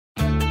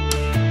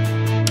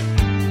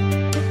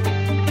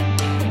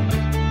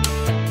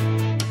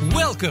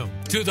Welcome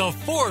to the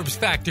Forbes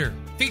Factor,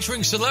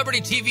 featuring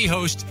celebrity TV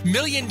host,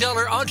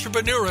 million-dollar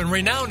entrepreneur, and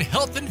renowned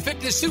health and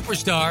fitness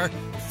superstar,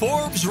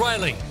 Forbes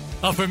Riley.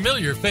 A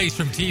familiar face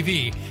from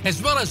TV,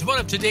 as well as one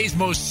of today's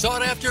most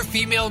sought-after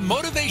female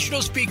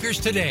motivational speakers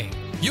today.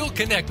 You'll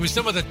connect with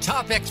some of the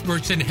top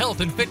experts in health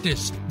and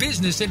fitness,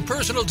 business and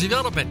personal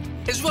development,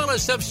 as well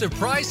as some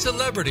surprise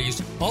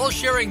celebrities, all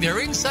sharing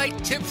their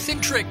insight, tips,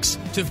 and tricks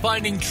to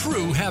finding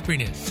true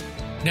happiness.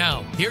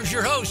 Now, here's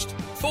your host,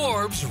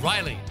 Forbes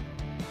Riley.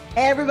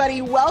 Hey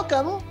everybody,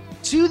 welcome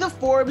to the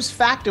Forbes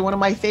Factor, one of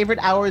my favorite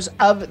hours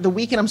of the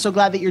week, and I'm so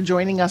glad that you're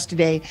joining us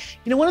today.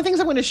 You know, one of the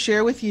things I'm going to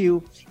share with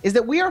you is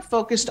that we are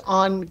focused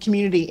on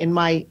community in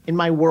my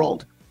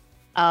world.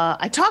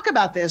 I talk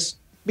about this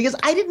because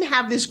I didn't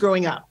have this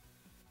growing up,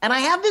 and I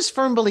have this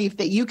firm belief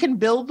that you can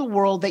build the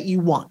world that you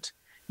want.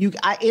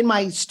 In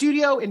my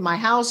studio, in my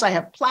house, I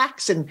have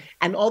plaques and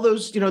all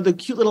those, the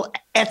cute little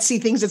Etsy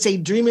things that say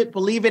 "Dream it,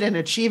 believe it, and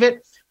achieve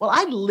it." Well,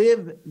 I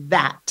live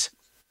that.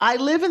 I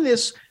live in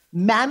this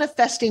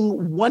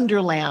manifesting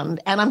wonderland,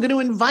 and I'm going to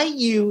invite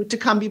you to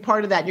come be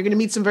part of that. You're going to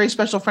meet some very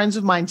special friends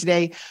of mine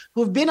today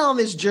who have been on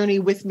this journey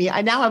with me.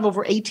 I now have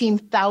over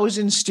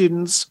 18,000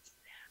 students.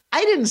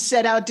 I didn't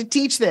set out to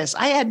teach this.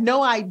 I had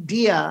no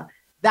idea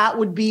that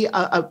would be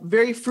a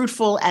very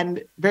fruitful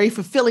and very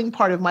fulfilling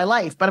part of my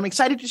life, but I'm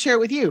excited to share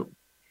it with you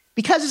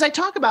because as I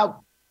talk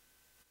about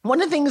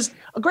one of the things,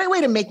 a great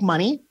way to make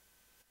money,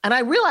 and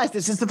I realized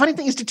this is the funny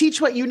thing is to teach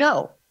what you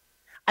know.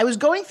 I was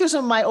going through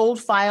some of my old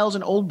files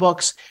and old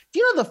books. Do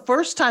you know the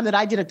first time that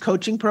I did a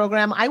coaching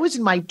program, I was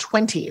in my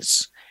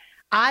 20s.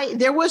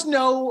 There was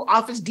no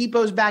Office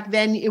Depots back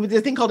then. It was a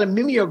thing called a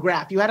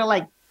mimeograph. You had to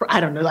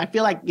I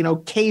feel like,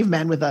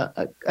 cavemen with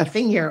a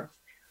thing here.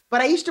 But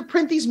I used to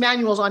print these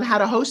manuals on how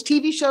to host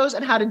TV shows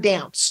and how to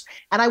dance.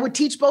 And I would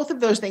teach both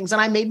of those things.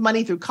 And I made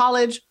money through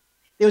college.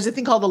 There was a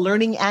thing called the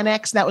Learning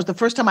Annex. That was the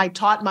first time I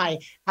taught my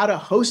how to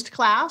host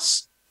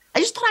class. I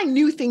just thought I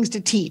knew things to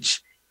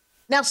teach.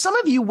 Now, some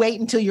of you wait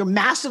until you're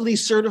massively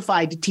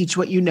certified to teach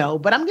what you know,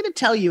 but I'm going to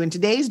tell you in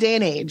today's day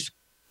and age,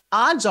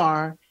 odds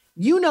are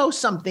you know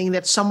something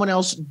that someone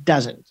else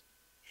doesn't.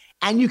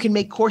 And you can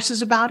make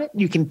courses about it,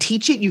 you can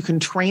teach it, you can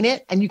train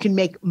it, and you can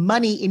make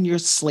money in your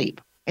sleep.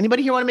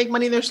 Anybody here want to make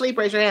money in their sleep?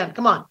 Raise your hand.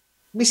 Come on.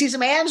 Let me see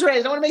some hands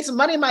raised. I want to make some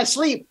money in my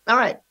sleep. All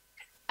right.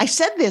 I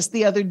said this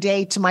the other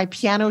day to my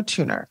piano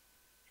tuner,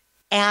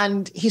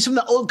 and he's from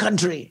the old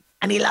country,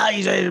 and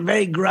he's a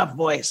very gruff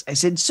voice. I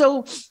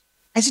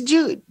said,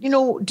 do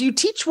you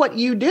teach what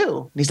you do?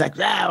 And he's like,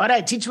 what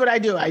I teach what I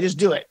do. I just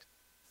do it.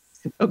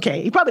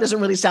 Okay. He probably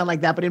doesn't really sound like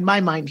that, but in my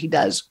mind, he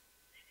does.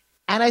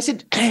 And I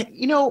said,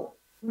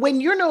 when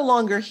you're no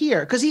longer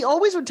here, because he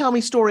always would tell me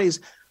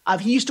stories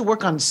of he used to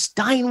work on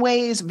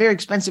Steinways, very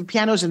expensive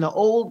pianos in the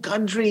old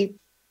country.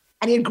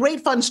 And he had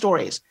great fun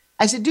stories.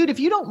 I said, dude,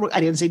 I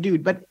didn't say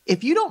dude, but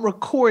if you don't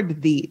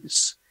record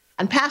these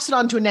and pass it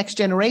on to a next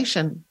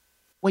generation,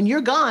 when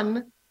you're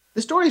gone,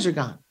 the stories are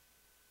gone.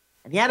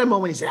 And he had a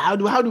moment, he said, how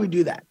do we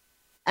do that?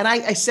 And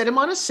I set him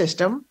on a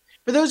system.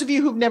 For those of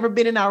you who've never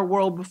been in our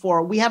world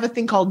before, we have a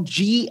thing called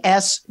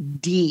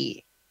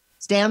GSD.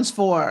 Stands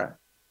for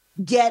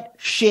Get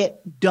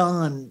Shit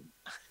Done.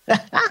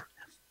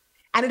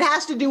 And it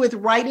has to do with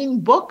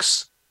writing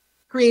books,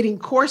 creating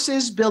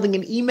courses, building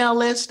an email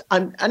list,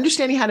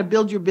 understanding how to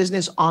build your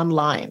business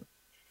online.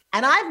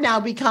 And I've now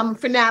become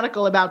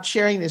fanatical about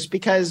sharing this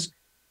because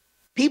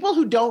people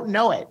who don't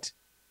know it,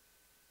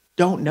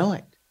 don't know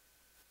it.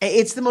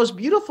 It's the most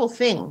beautiful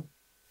thing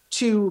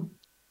to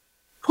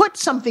put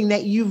something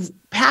that you've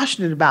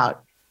passionate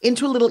about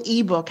into a little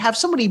ebook, have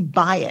somebody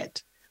buy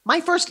it.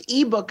 My first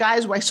ebook,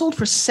 guys, I sold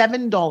for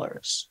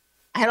 $7.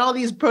 I had all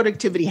these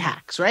productivity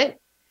hacks, right?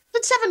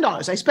 It's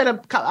 $7. I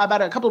spent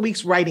about a couple of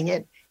weeks writing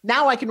it.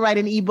 Now I can write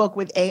an ebook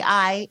with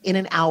AI in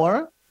an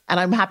hour, and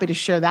I'm happy to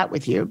share that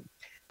with you.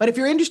 But if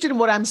you're interested in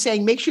what I'm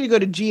saying, make sure you go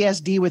to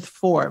GSD with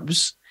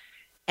Forbes.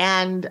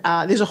 And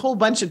there's a whole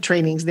bunch of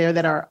trainings there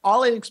that are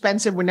all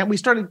inexpensive. We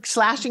started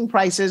slashing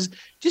prices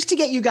just to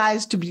get you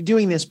guys to be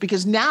doing this,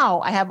 because now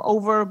I have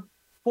over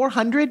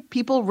 400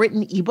 people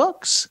written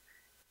ebooks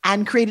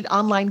and created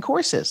online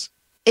courses,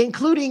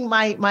 including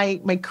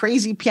my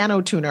crazy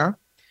piano tuner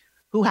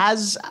who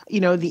has,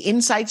 the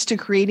insights to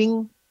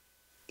creating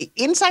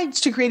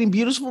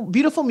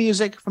beautiful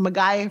music from a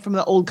guy from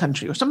the old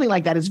country or something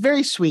like that. It's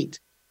very sweet.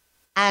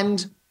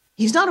 And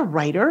he's not a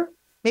writer.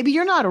 Maybe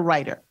you're not a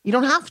writer. You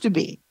don't have to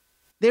be.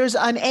 There's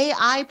an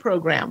AI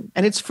program,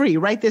 and it's free.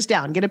 Write this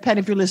down. Get a pen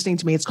if you're listening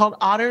to me. It's called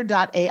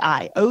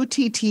otter.ai,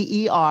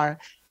 OTTER.ai.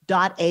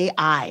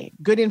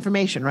 Good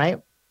information, right?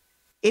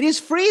 It is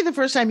free the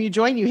first time you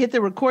join. You hit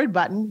the record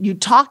button. You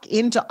talk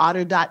into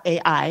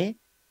otter.ai.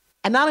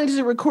 And not only does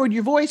it record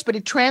your voice, but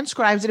it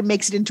transcribes it and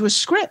makes it into a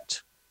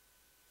script,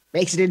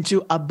 makes it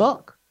into a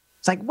book.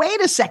 It's like,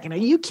 wait a second. Are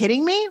you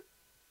kidding me?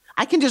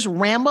 I can just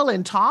ramble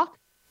and talk?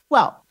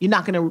 Well, you're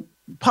not going to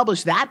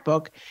publish that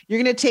book.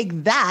 You're going to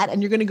take that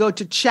and you're going to go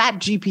to Chat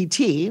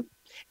GPT,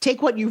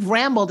 take what you've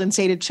rambled and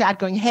say to Chat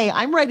going, hey,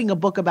 I'm writing a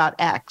book about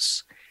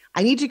X.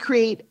 I need to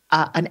create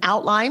an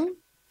outline,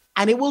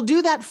 and it will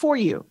do that for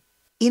you.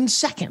 in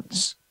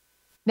seconds.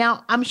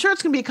 Now, I'm sure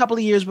it's going to be a couple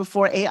of years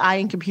before AI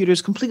and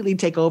computers completely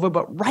take over,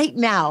 but right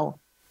now,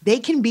 they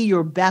can be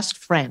your best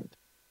friend.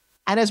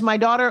 And as my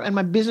daughter and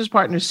my business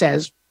partner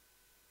says,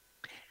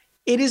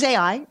 it is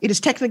AI, it is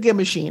technically a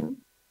machine,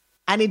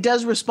 and it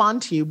does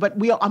respond to you, but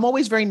I'm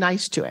always very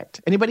nice to it.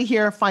 Anybody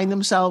here find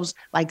themselves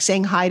like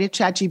saying hi to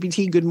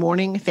ChatGPT, good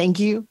morning, thank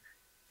you?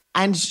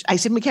 And I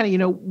said,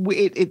 McKenna,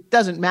 it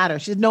doesn't matter.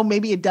 She said, no,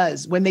 maybe it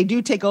does. When they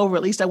do take over,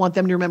 at least I want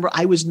them to remember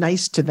I was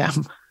nice to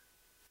them.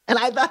 And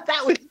I thought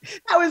that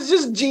was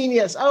just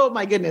genius. Oh,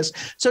 my goodness.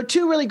 So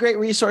 2 really great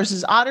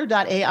resources,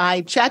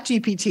 otter.ai,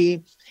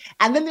 ChatGPT.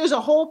 And then there's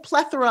a whole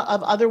plethora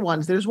of other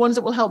ones. There's ones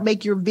that will help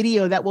make your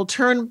video, that will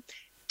turn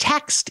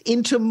text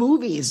into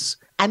movies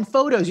and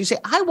photos. You say,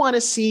 I want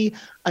to see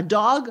a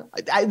dog.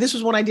 This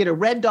was when I did a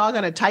red dog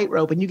on a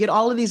tightrope, and you get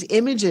all of these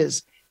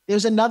images.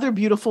 There's another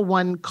beautiful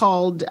one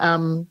called,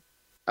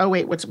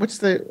 what's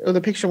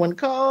the picture one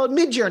called?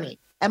 Midjourney,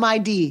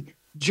 MID,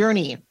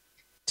 Journey,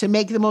 to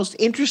make the most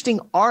interesting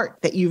art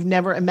that you've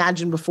never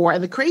imagined before.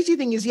 And the crazy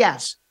thing is,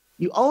 yes,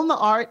 you own the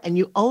art and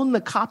you own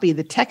the copy,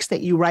 the text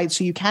that you write,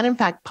 so you can, in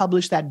fact,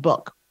 publish that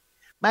book.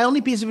 My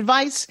only piece of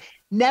advice,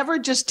 never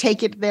just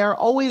take it there.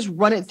 Always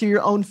run it through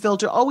your own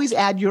filter. Always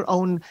add your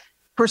own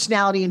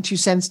personality and 2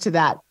 cents to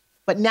that.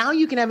 But now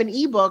you can have an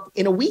ebook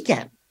in a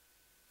weekend.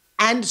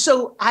 And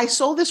so I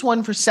sold this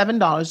one for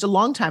 $7 a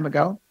long time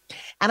ago,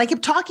 and I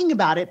kept talking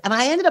about it, and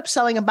I ended up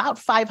selling about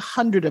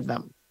 500 of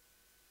them.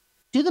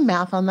 Do the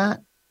math on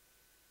that.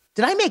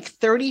 Did I make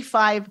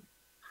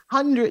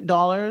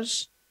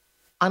 $3,500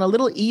 on a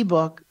little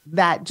ebook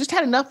that just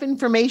had enough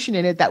information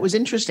in it that was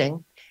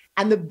interesting?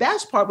 And the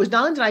best part was,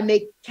 not only did I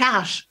make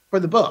cash for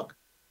the book,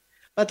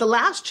 but the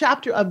last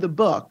chapter of the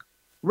book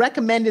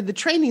recommended the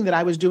training that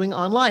I was doing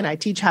online. I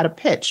teach how to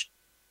pitch.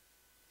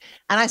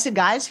 And I said,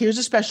 guys, here's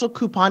a special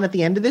coupon at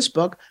the end of this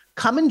book.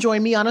 Come and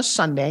join me on a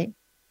Sunday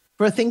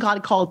for a thing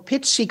called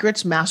Pitch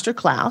Secrets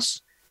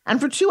Masterclass. And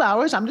for 2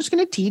 hours, I'm just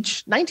going to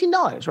teach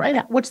 $19,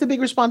 right? What's the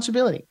big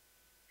responsibility?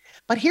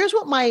 But here's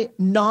what my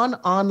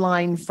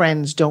non-online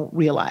friends don't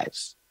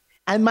realize.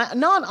 And my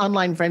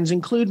non-online friends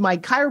include my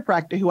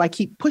chiropractor, who I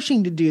keep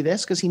pushing to do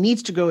this because he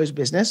needs to grow his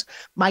business.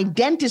 My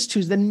dentist,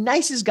 who's the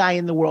nicest guy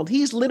in the world.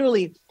 He's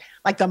literally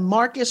like the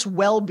Marcus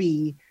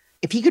Welby.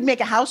 If he could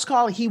make a house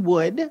call, he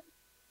would.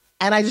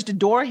 And I just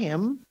adore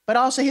him. But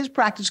also his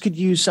practice could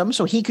use some,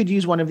 so he could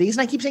use one of these.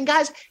 And I keep saying,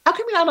 guys, how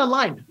come you're not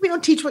online? We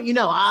don't teach what you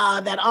know.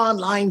 That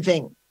online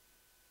thing.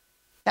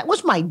 That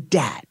was my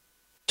dad.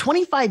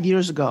 25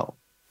 years ago,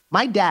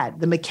 my dad,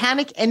 the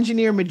mechanic,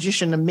 engineer,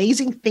 magician,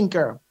 amazing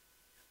thinker,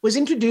 was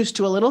introduced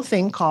to a little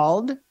thing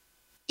called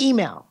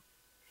email.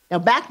 Now,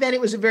 back then, it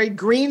was a very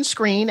green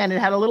screen, and it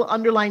had a little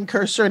underlined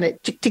cursor, and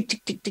it tick, tick,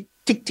 tick, tick, tick,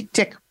 tick, tick,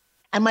 tick.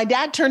 And my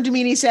dad turned to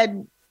me and he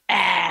said,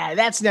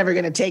 that's never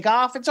going to take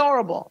off. It's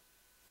horrible.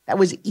 That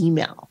was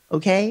email,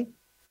 okay?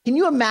 Can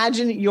you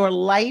imagine your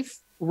life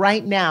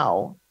right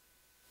now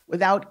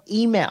without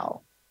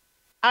email?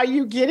 Are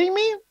you kidding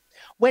me?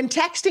 When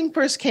texting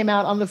first came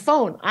out on the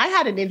phone, I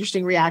had an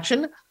interesting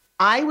reaction.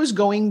 I was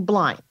going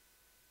blind.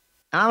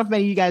 I don't know if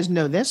many of you guys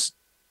know this,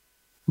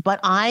 but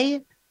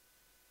I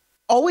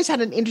always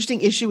had an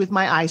interesting issue with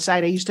my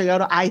eyesight. I used to go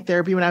to eye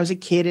therapy when I was a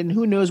kid, and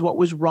who knows what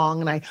was wrong.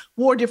 And I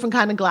wore different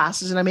kind of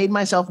glasses, and I made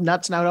myself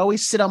nuts, and I would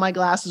always sit on my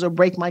glasses or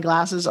break my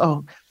glasses.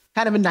 Oh,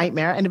 kind of a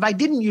nightmare. And if I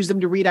didn't use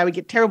them to read, I would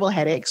get terrible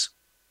headaches.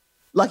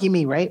 Lucky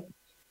me, right?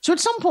 So at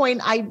some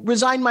point, I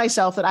resigned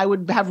myself that I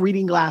would have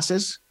reading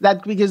glasses,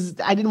 because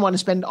I didn't want to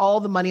spend all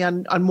the money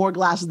on more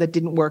glasses that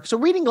didn't work. So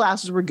reading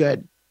glasses were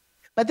good.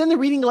 But then the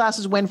reading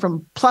glasses went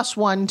from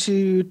 +1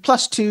 to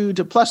 +2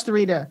 to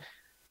 +3 to,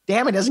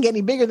 damn, it doesn't get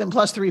any bigger than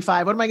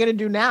 +3.5. What am I going to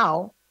do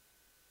now?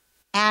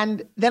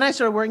 And then I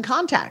started wearing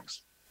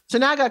contacts. So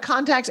now I got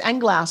contacts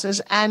and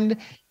glasses, and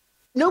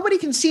nobody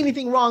can see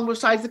anything wrong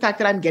besides the fact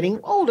that I'm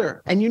getting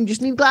older, and you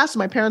just need glasses.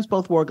 My parents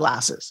both wore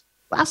glasses.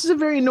 Glasses are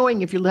very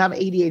annoying if you have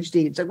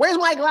ADHD. It's like, where's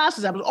my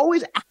glasses? I was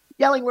always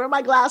yelling where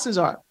my glasses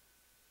are.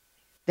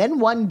 Then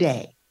one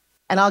day,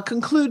 and I'll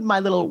conclude my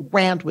little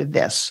rant with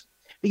this,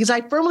 because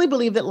I firmly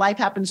believe that life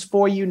happens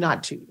for you,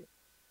 not to you.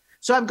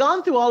 So I've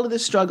gone through all of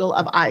this struggle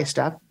of eye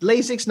stuff.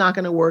 LASIK's not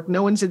going to work.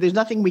 No one said there's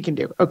nothing we can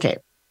do. Okay.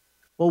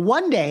 Well,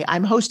 one day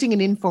I'm hosting an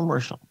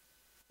infomercial.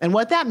 And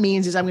what that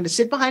means is I'm going to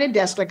sit behind a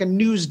desk like a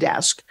news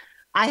desk.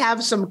 I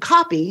have some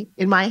copy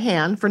in my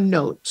hand for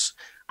notes.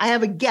 I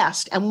have a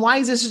guest. And why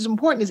is this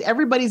important is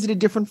everybody's at a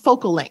different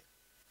focal length.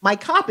 My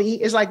copy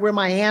is like where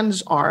my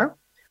hands are.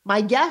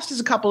 My guest is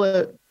a couple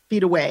of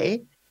feet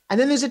away. And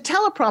then there's a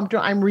teleprompter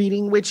I'm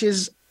reading, which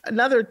is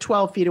another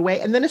 12 feet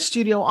away, and then a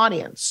studio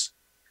audience.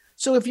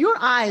 So if your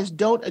eyes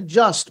don't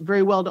adjust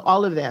very well to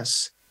all of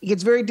this, it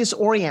gets very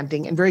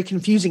disorienting and very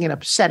confusing and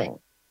upsetting.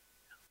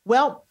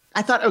 Well,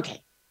 I thought,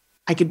 okay,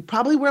 I could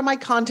probably wear my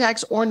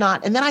contacts or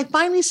not. And then I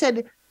finally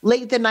said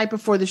late the night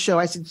before the show,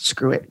 I said,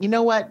 screw it. You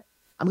know what?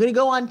 I'm going to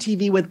go on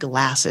TV with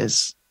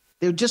glasses.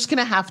 They're just going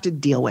to have to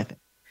deal with it,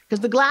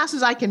 because the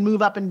glasses I can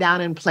move up and down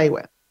and play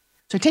with.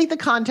 So take the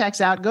contacts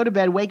out, go to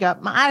bed, wake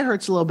up. My eye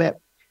hurts a little bit.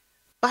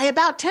 By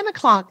about 10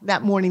 o'clock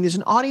that morning, there's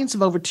an audience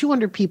of over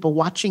 200 people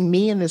watching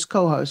me and this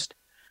co-host.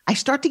 I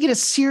start to get a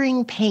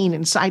searing pain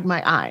inside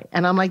my eye.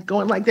 And I'm like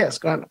going like this,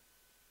 going,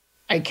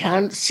 I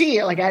can't see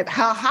it. Like I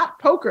have a hot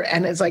poker.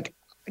 And it's like,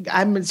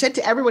 I'm said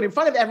to everyone in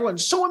front of everyone,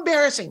 so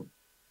embarrassing.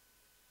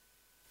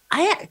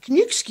 Can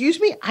you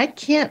excuse me? I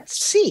can't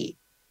see.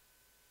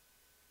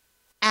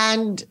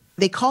 And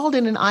they called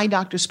in an eye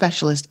doctor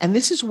specialist. And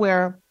this is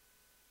where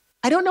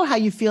I don't know how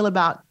you feel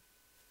about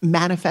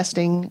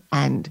manifesting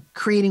and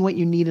creating what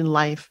you need in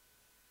life.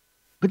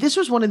 But this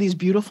was one of these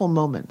beautiful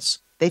moments.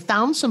 They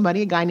found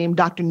somebody, a guy named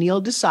Dr.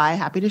 Neil Desai,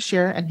 happy to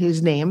share and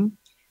his name.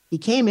 He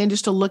came in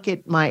just to look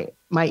at my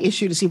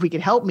issue to see if we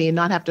could help me and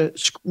not have to,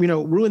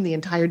 ruin the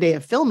entire day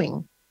of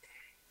filming.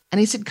 And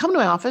he said, come to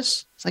my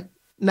office. It's like,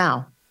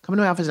 now, come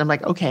to my office. And I'm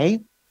like,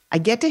 okay. I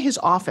get to his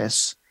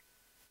office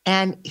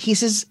and he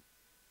says,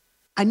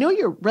 I know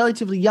you're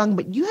relatively young,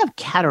 but you have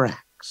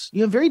cataracts.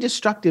 You have very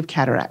destructive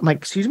cataract. I'm like,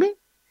 excuse me?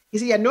 He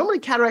said, yeah, normally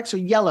cataracts are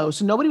yellow.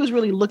 So nobody was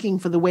really looking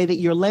for the way that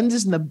your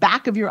lenses in the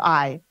back of your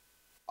eye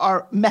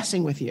are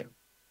messing with you.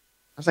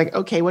 I was like,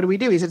 okay, what do we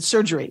do? He said,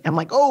 surgery. I'm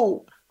like,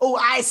 oh,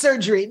 eye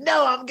surgery.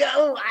 No,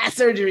 eye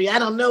surgery. I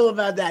don't know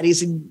about that.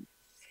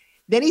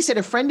 Then he said,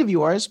 a friend of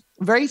yours,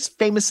 a very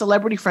famous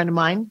celebrity friend of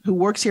mine who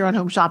works here on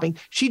Home Shopping,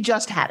 she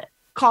just had it.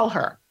 Call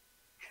her.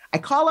 I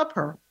call up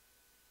her.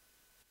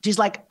 She's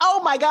like,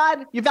 oh my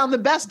God, you found the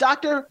best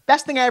doctor.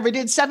 Best thing I ever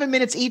did. 7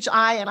 minutes each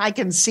eye and I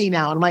can see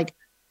now. I'm like,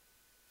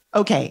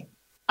 okay,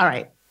 all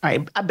right.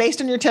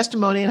 Based on your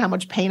testimony and how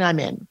much pain I'm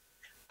in.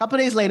 A couple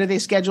of days later, they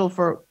scheduled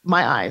for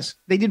my eyes.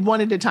 They did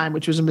one at a time,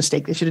 which was a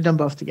mistake. They should have done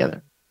both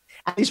together.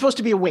 And he's supposed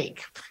to be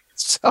awake.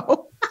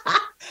 So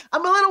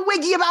I'm a little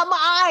wiggy about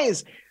my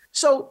eyes.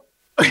 So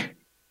I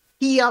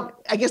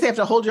guess they have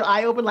to hold your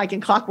eye open like in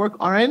Clockwork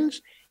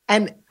Orange.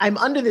 And I'm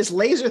under this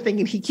laser thing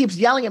and he keeps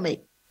yelling at me,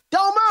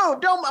 don't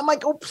move, don't. I'm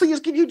like, oh, please,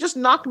 can you just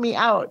knock me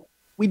out?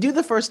 We do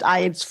the first eye,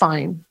 it's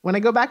fine. When I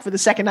go back for the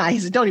second eye, he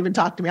said, don't even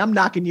talk to me. I'm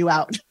knocking you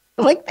out.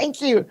 I'm like,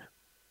 thank you.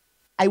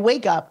 I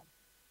wake up.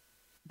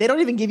 They don't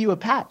even give you a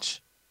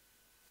patch.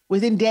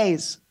 Within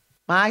days,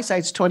 my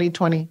eyesight's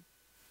 20/20.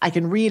 I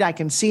can read, I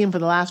can see, and for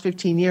the last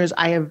 15 years,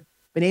 I have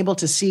been able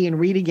to see and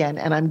read again.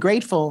 And I'm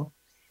grateful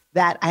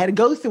that I had to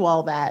go through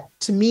all that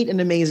to meet an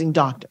amazing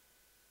doctor.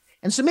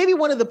 And so maybe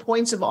one of the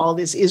points of all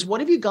this is,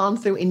 what have you gone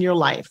through in your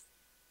life?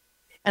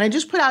 And I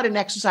just put out an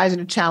exercise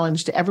and a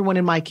challenge to everyone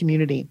in my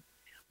community.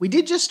 We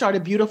did just start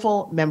a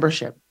beautiful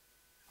membership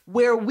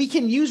where we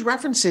can use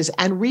references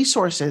and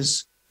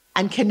resources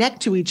and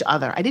connect to each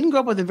other. I didn't grow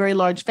up with a very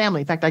large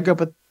family. In fact, I grew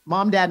up with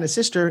mom, dad, and a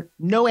sister,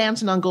 no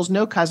aunts and uncles,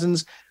 no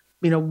cousins.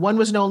 One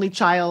was an only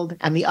child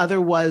and the other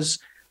was,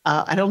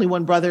 I had only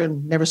one brother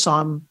and never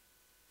saw him.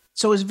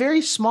 So it was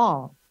very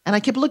small. And I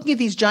kept looking at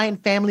these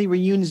giant family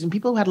reunions and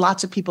people who had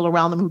lots of people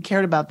around them who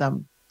cared about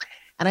them.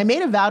 And I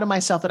made a vow to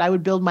myself that I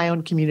would build my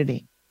own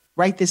community.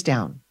 Write this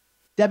down.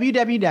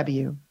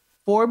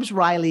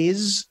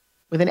 www.ForbesRileys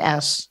with an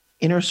S,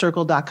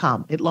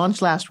 innercircle.com. It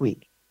launched last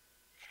week.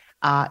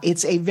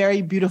 It's a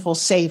very beautiful,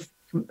 safe,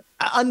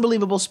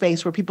 unbelievable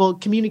space where people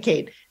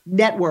communicate,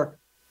 network,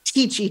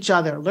 teach each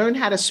other, learn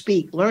how to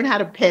speak, learn how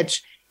to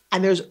pitch.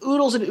 And there's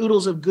oodles and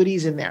oodles of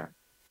goodies in there.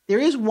 There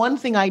is one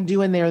thing I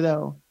do in there,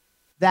 though,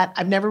 that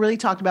I've never really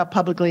talked about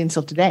publicly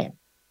until today.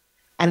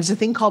 And it's a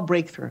thing called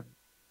breakthrough.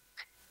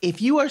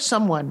 If you are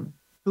someone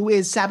who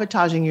is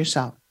sabotaging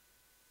yourself,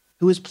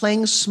 who is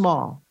playing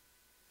small,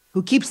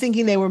 who keeps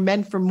thinking they were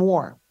meant for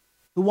more,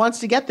 who wants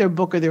to get their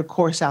book or their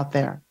course out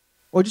there,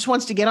 or just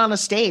wants to get on a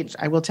stage,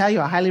 I will tell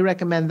you, I highly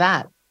recommend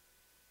that.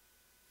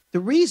 The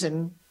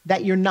reason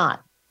that you're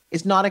not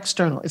is not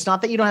external. It's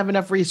not that you don't have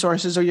enough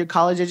resources or your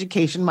college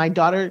education. My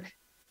daughter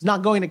is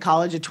not going to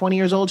college at 20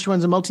 years old. She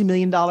runs a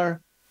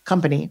multi-million-dollar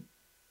company.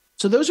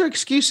 So those are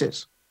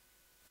excuses.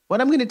 What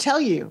I'm going to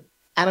tell you,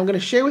 and I'm going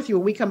to share with you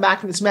when we come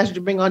back from this message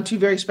and bring on two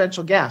very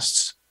special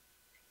guests,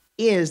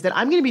 is that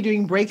I'm going to be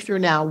doing Breakthrough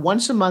now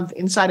once a month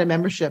inside a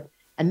membership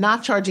and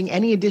not charging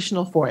any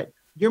additional for it.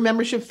 Your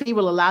membership fee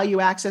will allow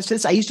you access to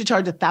this. I used to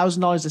charge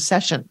 $1,000 a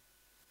session.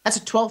 That's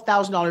a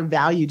 $12,000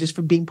 value just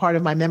for being part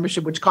of my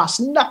membership, which costs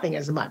nothing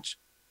as much.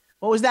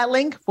 What was that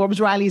link?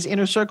 Forbes Riley's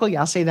Inner Circle.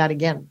 Yeah, I'll say that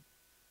again.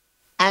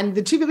 And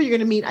the two people you're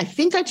going to meet, I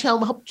think I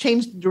help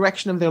change the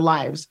direction of their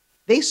lives.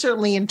 They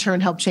certainly, in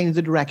turn, help change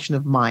the direction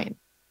of mine.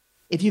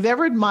 If you've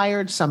ever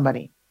admired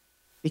somebody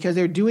because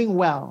they're doing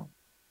well,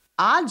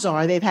 odds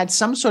are they've had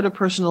some sort of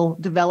personal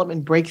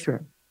development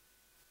breakthrough,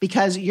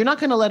 because you're not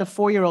going to let a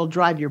 4-year-old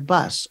drive your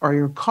bus or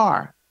your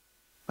car,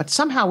 but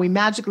somehow we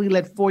magically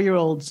let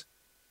 4-year-olds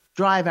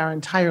drive our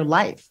entire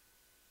life.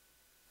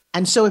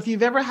 And so if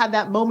you've ever had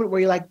that moment where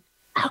you're like,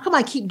 how come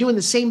I keep doing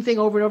the same thing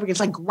over and over again? It's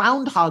like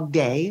Groundhog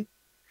Day.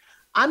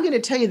 I'm going to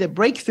tell you that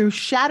Breakthrough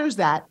shatters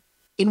that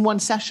in one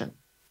session.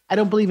 I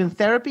don't believe in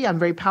therapy. I'm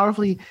very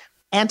powerfully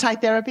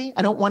anti-therapy.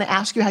 I don't want to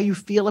ask you how you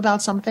feel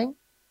about something.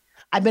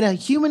 I've been a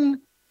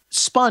human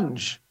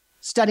sponge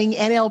studying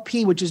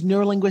NLP, which is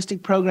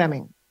neuro-linguistic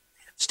programming,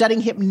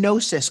 studying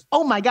hypnosis.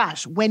 Oh my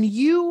gosh, when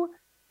you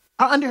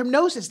are under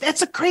hypnosis.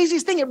 That's the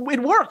craziest thing. It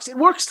works. It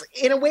works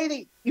in a way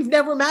that you've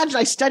never imagined.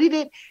 I studied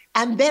it,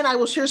 and then I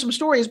will share some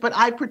stories, but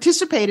I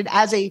participated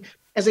as a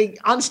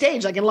on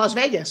stage, like in Las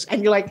Vegas.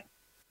 And you're like,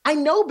 I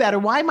know better.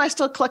 Why am I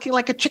still clucking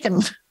like a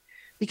chicken?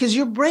 Because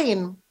your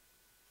brain,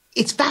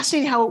 it's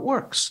fascinating how it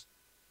works.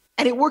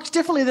 And it works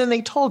differently than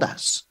they told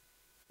us.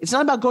 It's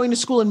not about going to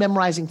school and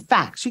memorizing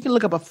facts. You can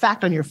look up a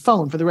fact on your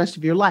phone for the rest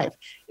of your life.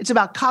 It's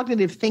about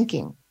cognitive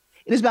thinking.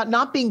 It is about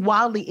not being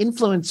wildly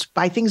influenced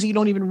by things that you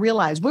don't even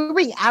realize. We're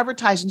being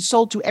advertised and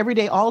sold to every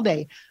day, all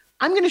day.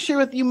 I'm going to share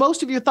with you,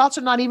 most of your thoughts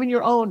are not even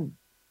your own.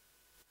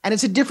 And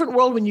it's a different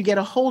world when you get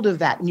a hold of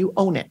that and you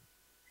own it.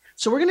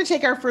 So we're going to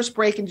take our first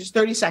break in just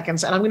 30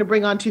 seconds. And I'm going to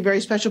bring on two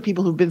very special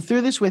people who've been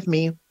through this with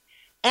me,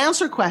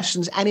 answer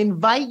questions, and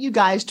invite you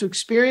guys to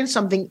experience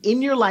something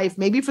in your life,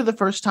 maybe for the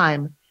first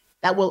time,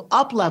 that will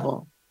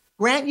up-level,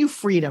 grant you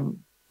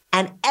freedom.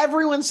 And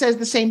everyone says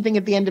the same thing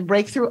at the end of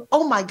Breakthru.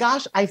 Oh my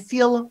gosh, I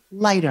feel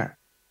lighter.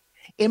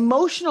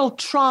 Emotional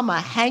trauma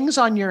hangs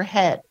on your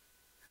head.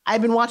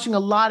 I've been watching a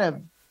lot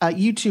of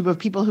YouTube of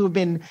people who have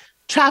been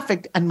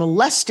trafficked and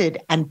molested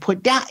and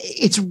put down.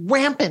 It's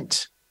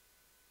rampant.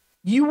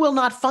 You will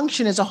not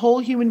function as a whole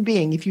human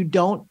being if you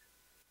don't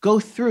go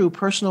through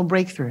personal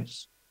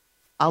breakthroughs.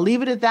 I'll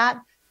leave it at that.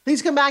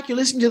 Please come back. You're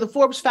listening to The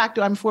Forbes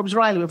Factor. I'm Forbes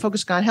Riley. We're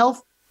focused on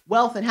health,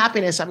 wealth, and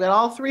happiness. I've got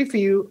all three for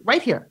you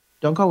right here.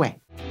 Don't go away.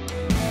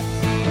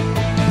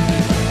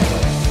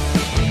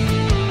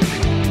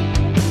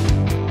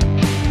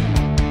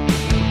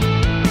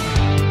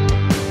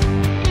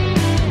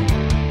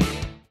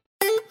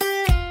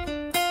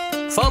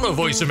 Follow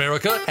Voice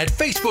America at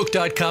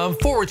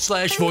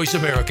facebook.com/Voice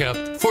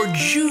America for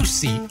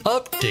juicy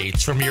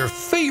updates from your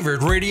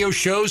favorite radio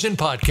shows and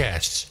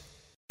podcasts.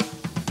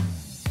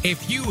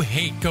 If you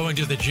hate going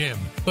to the gym,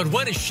 but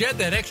want to shed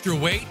that extra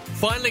weight,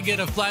 finally get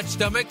a flat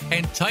stomach,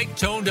 and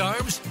tight-toned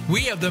arms,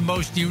 we have the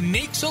most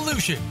unique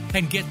solution.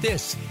 And get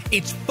this,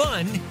 it's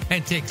fun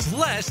and takes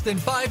less than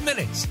 5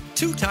 minutes,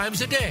 2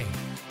 times a day.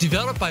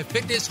 Developed by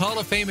Fitness Hall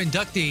of Fame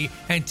inductee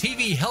and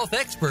TV health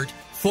expert,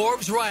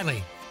 Forbes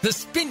Riley. The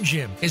Spin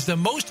Gym is the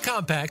most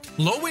compact,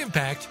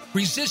 low-impact,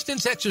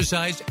 resistance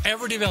exercise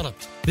ever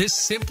developed. This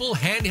simple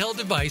handheld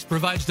device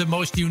provides the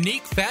most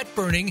unique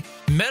fat-burning,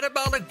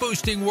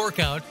 metabolic-boosting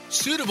workout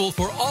suitable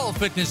for all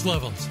fitness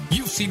levels.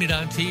 You've seen it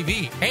on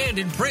TV and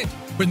in print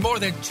with more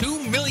than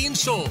 2 million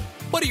sold.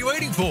 What are you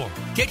waiting for?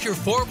 Get your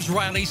Forbes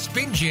Riley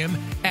Spin Gym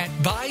at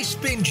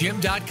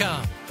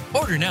buyspingym.com.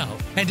 Order now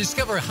and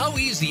discover how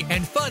easy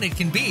and fun it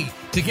can be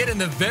to get in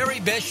the very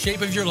best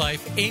shape of your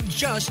life in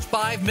just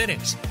 5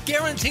 minutes.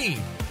 Guaranteed.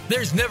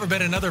 There's never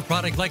been another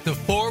product like the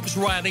Forbes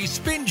Riley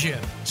Spin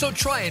Gym. So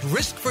try it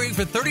risk-free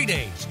for 30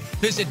 days.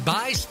 Visit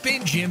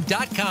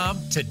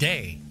buyspingym.com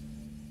today.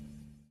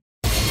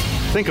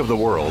 Think of the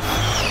world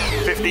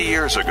 50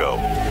 years ago.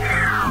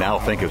 Now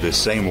think of this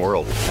same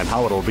world and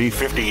how it'll be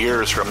 50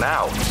 years from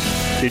now.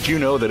 Did you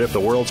know that if the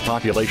world's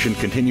population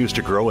continues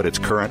to grow at its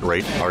current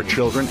rate, our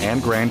children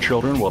and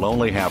grandchildren will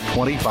only have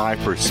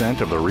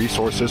 25% of the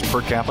resources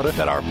per capita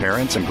that our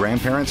parents and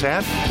grandparents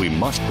had? We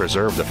must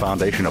preserve the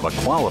foundation of a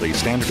quality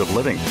standard of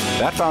living.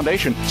 That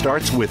foundation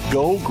starts with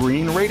Go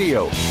Green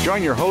Radio.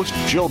 Join your host,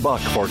 Jill Buck,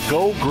 for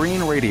Go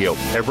Green Radio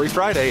every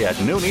Friday at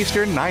noon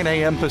Eastern, 9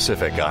 a.m.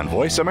 Pacific on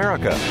Voice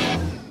America.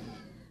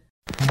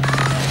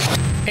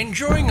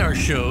 Enjoying our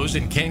shows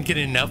and can't get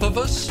enough of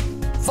us?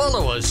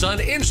 Follow us on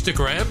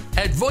Instagram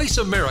at Voice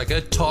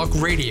America Talk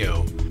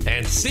Radio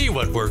and see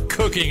what we're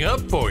cooking up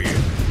for you.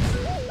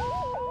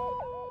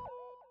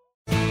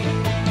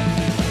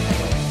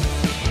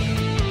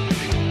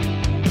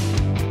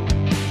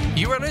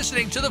 You are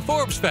listening to The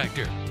Forbes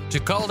Factor. To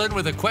call in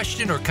with a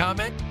question or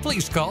comment,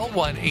 please call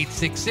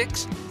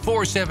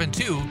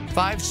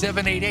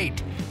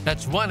 1-866-472-5788.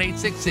 That's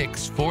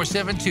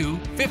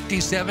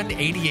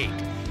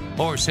 1-866-472-5788.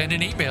 Or send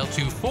an email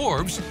to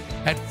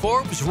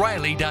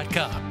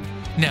Forbes@ForbesRiley.com.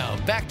 Now,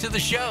 back to the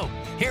show.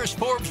 Here's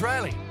Forbes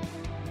Riley.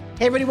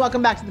 Hey, everybody,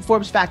 welcome back to the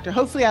Forbes Factor.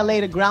 Hopefully, I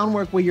laid a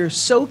groundwork where you're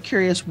so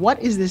curious,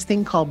 what is this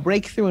thing called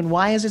breakthrough and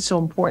why is it so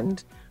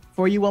important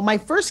for you? Well, my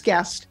first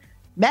guest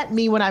met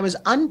me when I was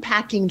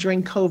unpacking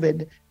during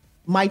COVID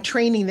my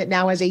training that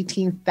now has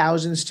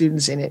 18,000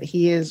 students in it.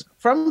 He is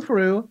from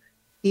Peru.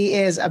 He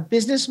is a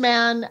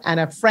businessman and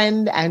a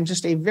friend and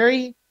just a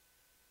very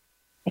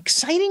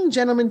exciting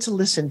gentleman to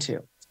listen to.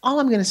 That's all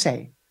I'm going to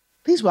say.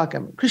 Please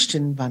welcome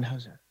Cristian Von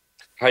Hauser.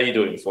 How are you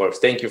doing, Forbes?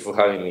 Thank you for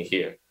having me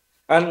here.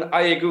 And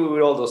I agree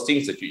with all those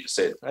things that you just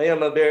said. I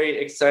am a very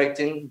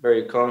exciting,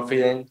 very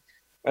confident,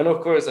 and of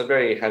course, a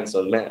very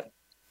handsome man.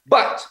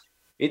 But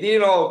it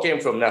didn't all came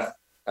from nothing.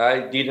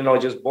 I didn't know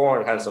just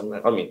born handsome.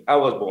 I mean, I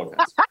was born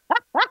handsome.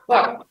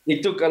 But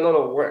it took a lot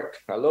of work,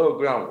 a lot of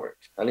groundwork.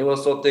 And it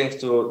was all thanks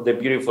to the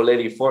beautiful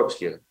lady Forbes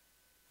here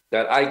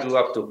that I grew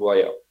up to who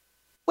I am.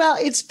 Well,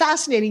 it's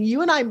fascinating.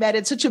 You and I met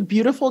at such a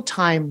beautiful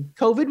time.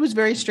 COVID was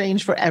very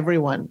strange for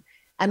everyone.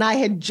 And I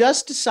had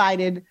just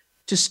decided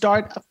to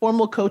start a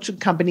formal coaching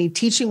company,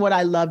 teaching what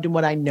I loved and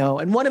what I know.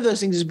 And one of those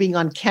things is being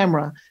on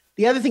camera.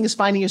 The other thing is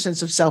finding your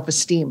sense of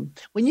self-esteem.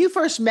 When you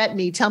first met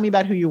me, tell me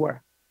about who you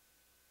were.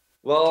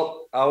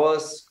 Well, I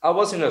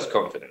wasn't as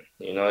confident.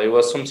 It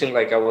was something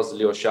like I was a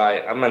little shy.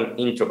 I'm an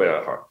introvert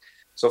at heart.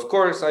 So of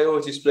course I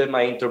always displayed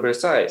my introvert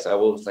side. I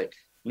was like,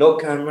 no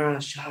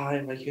camera, shy,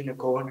 like in the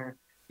corner,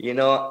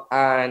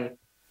 and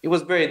it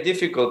was very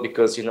difficult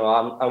because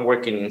I'm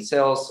working in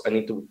sales. I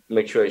need to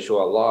make sure I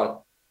show a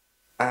lot.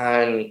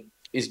 And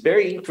it's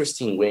very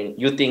interesting when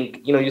you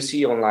think, you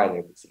see online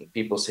everything.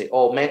 People say,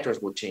 oh, mentors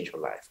will change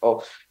your life.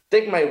 Oh,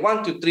 take my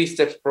 1 to 3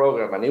 steps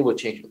program and it will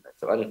change your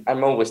life. And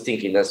I'm always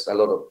thinking that's a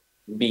lot of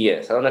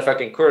BS. I don't know if I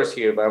can curse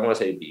here, but I'm going to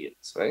say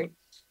BS, right?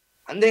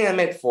 And then I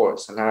met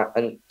Forbes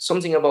and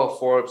something about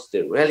Forbes,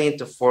 they're really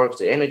into Forbes,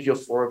 the energy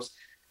of Forbes.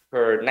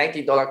 Per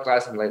 $90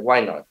 class, I'm like,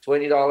 why not?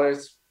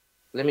 $20,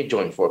 let me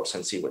join Forbes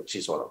and see what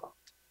she's all about.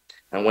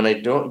 And when I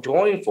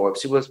joined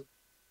Forbes,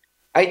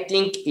 I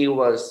think it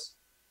was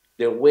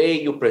the way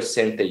you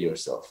presented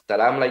yourself that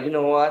I'm like, you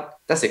know what?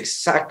 That's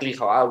exactly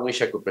how I wish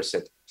I could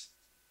present myself.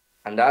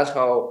 And that's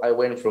how I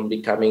went from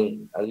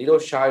becoming a little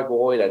shy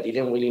boy that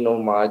didn't really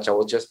know much. I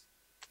was just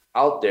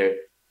out there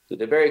to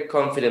the very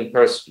confident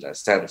person that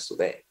stands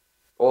today,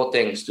 all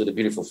thanks to the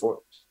beautiful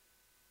Forbes.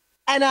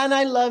 And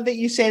I love that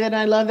you say that. And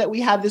I love that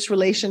we have this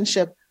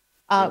relationship.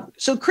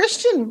 So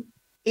Cristian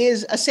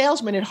is a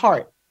salesman at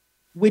heart,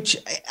 which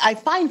I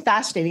find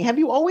fascinating. Have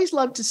you always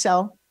loved to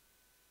sell?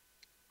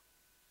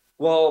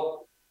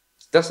 Well,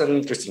 that's an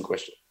interesting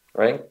question,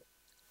 right?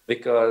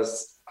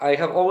 Because I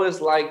have always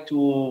liked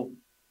to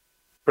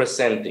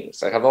present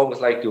things. I have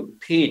always liked to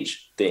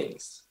pitch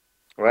things,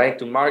 right?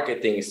 To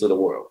market things to the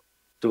world,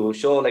 to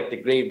show like the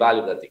great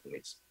value that it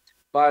makes.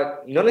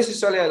 But not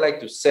necessarily I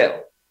like to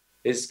sell.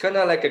 It's kind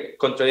of like a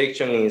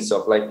contradiction in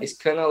itself. Like, it's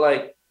kind of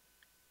like,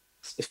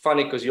 it's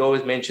funny because you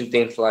always mention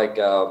things like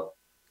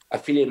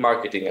affiliate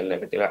marketing and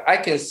everything. I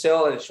can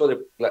sell and show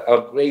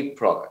a great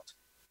product,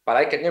 but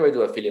I can never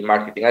do affiliate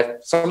marketing.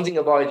 Something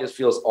about it just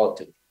feels odd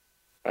to me,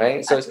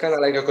 right? So it's kind of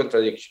like a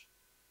contradiction.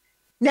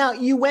 Now,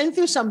 you went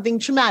through something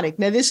traumatic.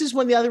 Now, this is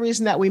one of the other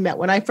reasons that we met.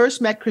 When I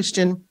first met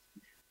Cristian,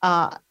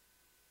 I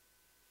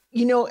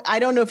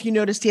don't know if you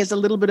noticed, he has a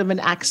little bit of an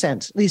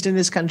accent, at least in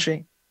this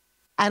country.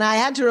 And I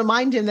had to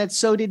remind him that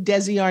so did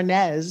Desi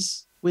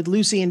Arnaz with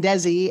Lucy and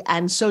Desi,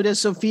 and so does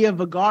Sofia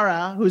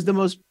Vergara, who's the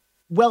most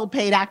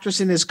well-paid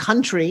actress in this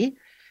country.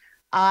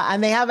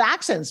 And they have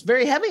accents,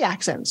 very heavy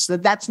accents.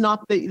 That's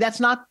not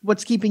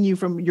what's keeping you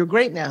from your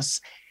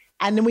greatness.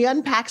 And then we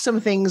unpacked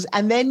some things,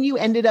 and then you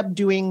ended up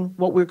doing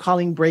what we're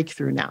calling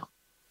Breakthru now.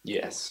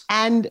 Yes.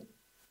 And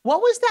what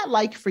was that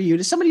like for you?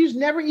 To somebody who's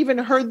never even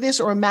heard this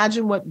or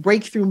imagined what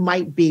Breakthru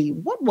might be,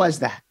 what was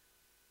that?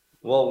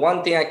 Well,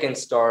 one thing I can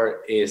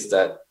start is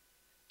that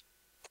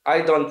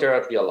I done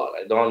therapy a lot.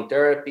 I done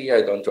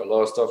a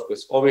lot of stuff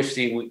because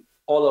obviously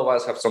all of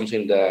us have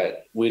something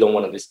that we don't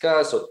want to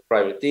discuss, or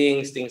private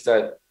things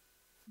that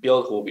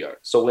build who we are.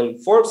 So when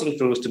Forbes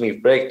introduced to me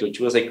Breakthru,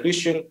 she was like,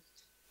 Cristian,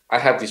 I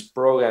have this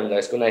program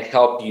that's going to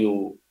help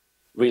you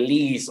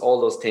release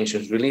all those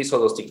tensions, release all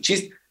those things.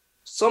 She's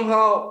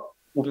somehow,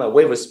 with my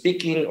way of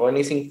speaking or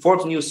anything,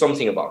 Forbes knew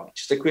something about me.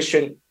 She's like,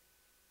 Cristian,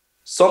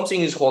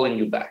 something is holding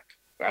you back.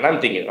 And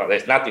I'm thinking, oh,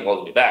 there's nothing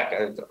holding me back.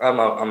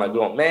 I'm a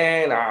grown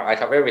man. I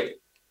have everything.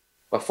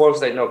 But Forbes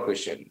like, no,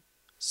 Cristian,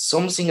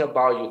 something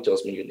about you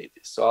tells me you need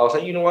this. So I was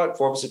like, you know what?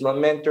 Forbes is my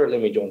mentor.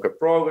 Let me join her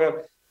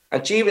program.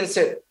 And she even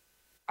said,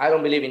 I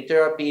don't believe in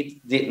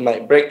therapy. My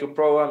Breakthru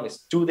program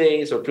is 2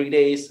 days or 3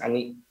 days.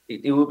 And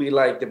it will be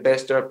like the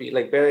best therapy,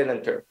 like better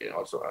than therapy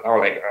also. And I was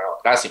like, oh,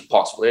 that's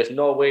impossible. There's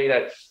no way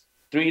that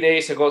 3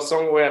 days I go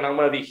somewhere and I'm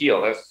going to be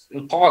healed. That's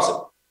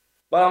impossible.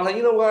 But I'm like,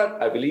 you know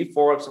what? I believe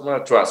Forbes. I'm going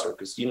to trust her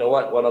because you know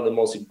what? One of the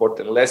most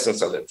important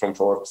lessons I learned from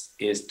Forbes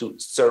is to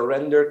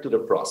surrender to the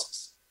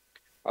process.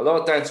 A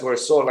lot of times we're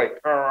so like,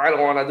 oh, I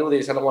don't want to do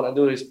this. I don't want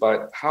to do this.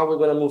 But how are we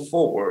going to move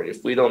forward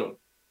if we don't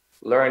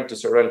learn to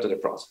surrender to the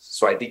process?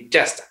 So I did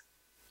just that.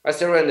 I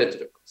surrendered to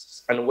the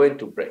process and went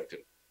to Breakthru.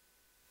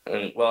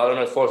 And well, I don't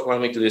know if Forbes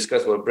wants me to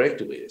discuss what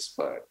Breakthru is,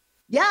 but.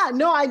 Yeah,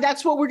 no,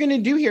 that's what we're going to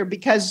do here,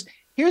 because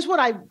here's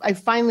what I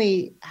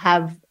finally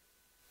have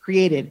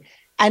created.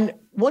 And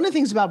one of the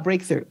things about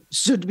Breakthru,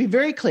 so to be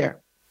very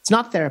clear, it's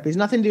not therapy. It's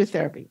nothing to do with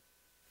therapy.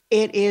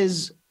 It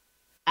is,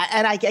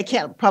 and I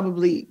can't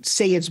probably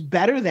say it's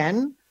better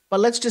than, but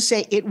let's just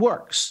say it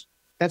works.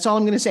 That's all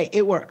I'm going to say.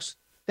 It works.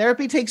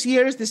 Therapy takes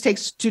years. This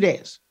takes 2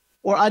 days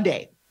or a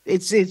day.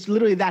 It's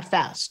literally that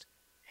fast.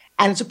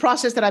 And it's a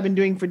process that I've been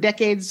doing for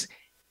decades.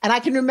 And I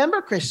can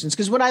remember Christians,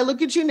 because when I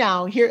look at you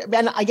now here,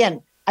 and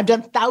again, I've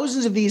done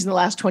thousands of these in the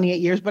last 28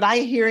 years, but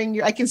I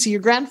can see your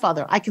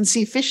grandfather. I can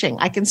see fishing.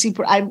 I can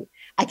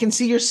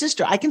see your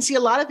sister. I can see a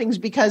lot of things,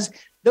 because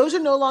those are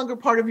no longer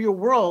part of your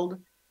world,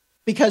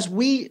 because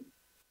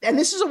and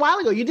this is a while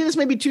ago, you did this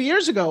maybe 2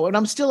 years ago, and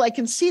I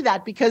can see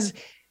that, because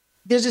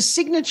there's a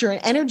signature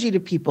and energy to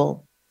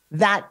people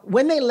that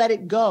when they let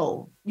it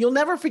go, you'll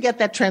never forget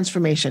that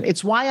transformation.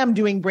 It's why I'm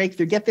doing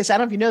Breakthru. Get this, I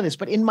don't know if you know this,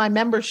 but in my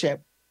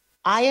membership,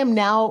 I am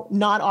now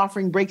not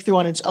offering Breakthru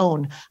on its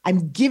own.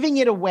 I'm giving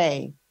it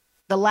away.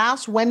 The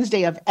last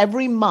Wednesday of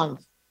every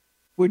month,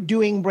 we're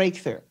doing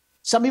Breakthru.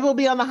 Some people will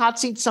be on the hot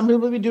seat. Some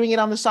people will be doing it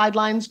on the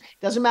sidelines.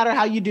 Doesn't matter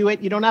how you do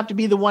it. You don't have to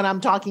be the one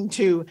I'm talking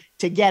to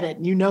get it.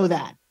 You know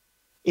that.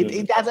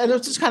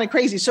 It's just kind of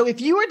crazy. So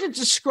if you were to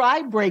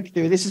describe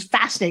breakthrough, this is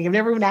fascinating. I've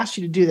never even asked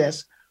you to do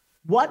this.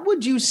 What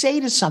would you say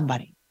to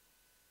somebody?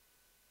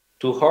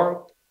 To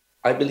heart,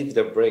 I believe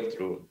that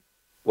breakthrough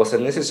was a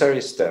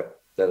necessary step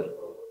that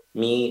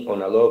me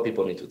and a lot of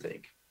people need to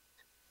take.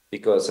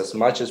 Because as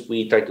much as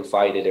we try to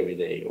fight it every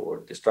day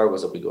or the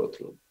struggles that we go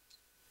through,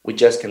 we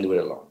just can't do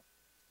it alone.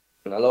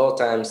 And a lot of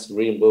times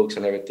reading books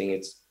and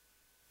everything,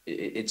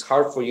 it's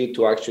hard for you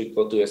to actually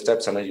go through the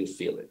steps unless you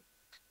feel it.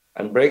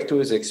 And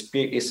breakthrough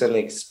is an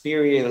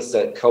experience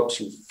that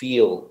helps you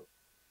feel,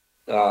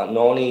 not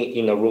only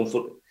in a room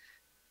full.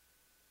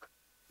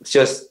 It's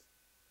just,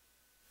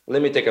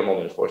 let me take a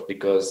moment first,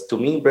 because to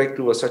me,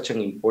 breakthrough was such an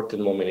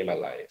important moment in my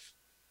life.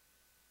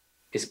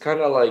 It's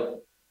kind of like,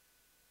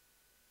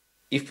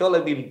 it felt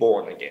like being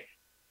born again.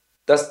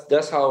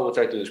 That's how I would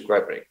try to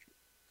describe breakthrough.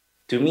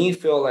 To me,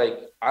 it felt like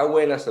I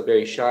went as a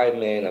very shy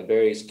man, a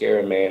very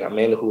scared man, a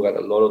man who had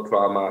a lot of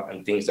trauma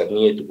and things that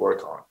needed to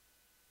work on.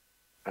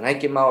 And I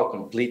came out a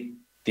complete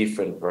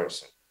different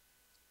person.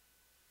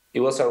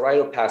 It was a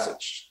rite of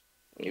passage.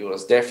 It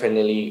was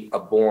definitely a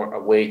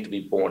way to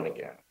be born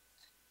again.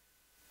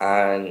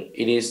 And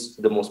it is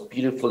the most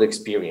beautiful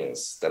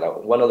experience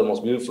one of the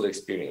most beautiful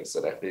experiences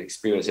that I've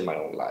experienced in my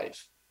own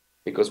life.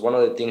 Because one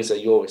of the things that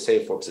you always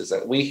say, folks, is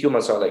that we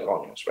humans are like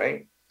onions,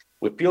 right?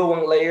 We peel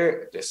one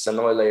layer, there's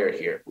another layer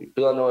here. We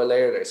peel another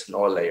layer, there's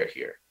another layer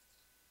here.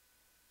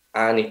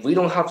 And if we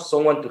don't have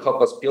someone to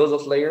help us peel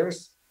those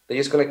layers, they're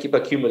just going to keep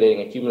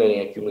accumulating. And when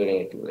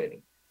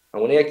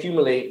they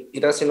accumulate, it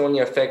doesn't only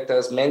affect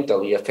us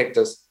mentally, it affects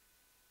us,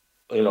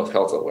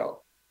 health as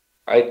well.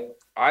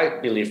 I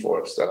believe,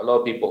 Forbes, that a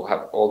lot of people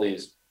have all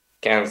these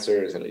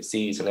cancers and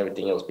disease and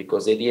everything else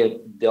because they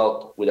didn't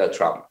dealt with that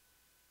trauma.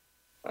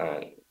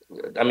 And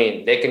I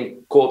mean, they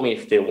can quote me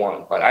if they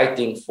want, but I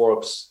think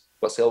Forbes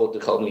was able to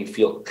help me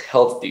feel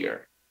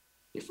healthier.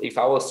 If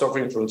I was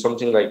suffering from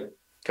something like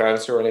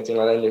cancer or anything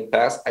like that in the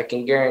past, I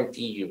can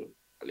guarantee you,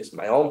 at least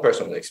my own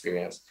personal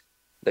experience,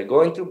 that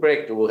going through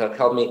breakthrough will have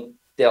helped me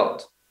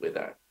dealt with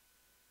that.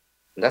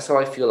 And that's how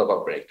I feel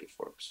about breakthrough,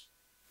 Forbes.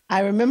 I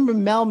remember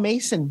Mel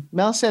Mason.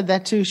 Mel said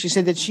that too. She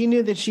said that she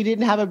knew that she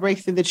didn't have a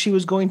breakthrough, that she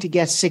was going to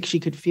get sick. She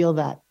could feel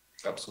that.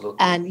 Absolutely.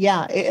 And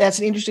yeah, that's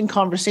an interesting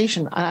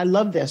conversation. I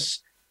love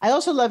this. I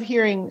also love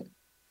hearing,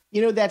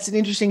 that's an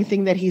interesting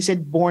thing that he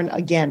said, born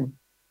again.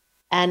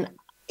 And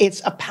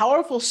it's a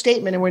powerful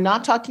statement. And we're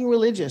not talking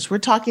religious. We're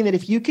talking that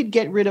if you could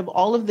get rid of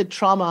all of the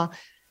trauma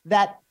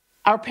that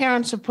our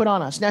parents have put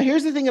on us. Now,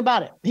 here's the thing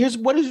about it. Here's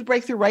what is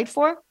breakthrough right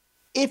for?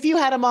 If you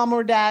had a mom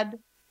or dad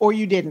or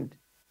you didn't,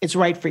 it's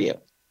right for you.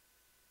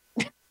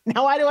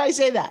 Now, why do I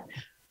say that?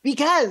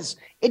 Because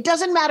it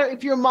doesn't matter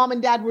if your mom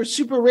and dad were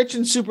super rich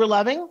and super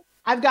loving.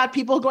 I've got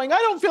people going, I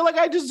don't feel like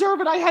I deserve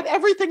it. I had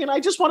everything and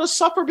I just want to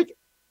suffer.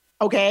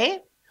 Okay.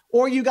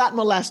 Or you got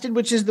molested,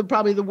 which is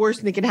probably the worst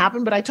thing that can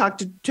happen. But I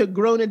talked to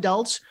grown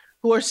adults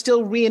who are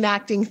still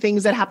reenacting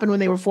things that happened when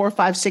they were 4,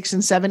 5, 6,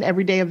 and 7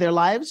 every day of their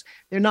lives.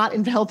 They're not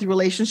in healthy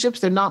relationships.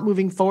 They're not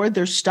moving forward.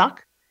 They're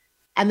stuck.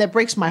 And that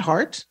breaks my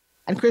heart.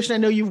 And Cristian, I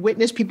know you've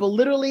witnessed people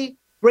literally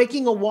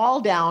breaking a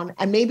wall down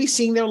and maybe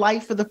seeing their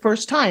life for the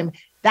first time.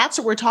 That's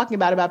what we're talking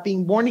about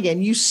being born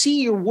again. You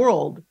see your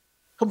world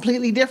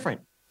completely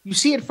different. You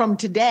see it from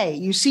today.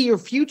 You see your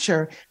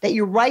future that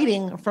you're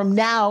writing from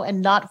now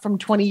and not from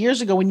 20 years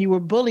ago when you were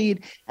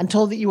bullied and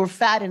told that you were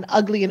fat and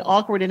ugly and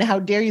awkward and how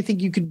dare you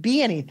think you could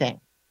be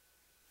anything.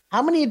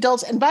 How many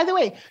adults, and by the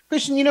way,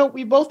 Cristian,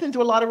 we've both been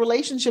through a lot of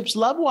relationships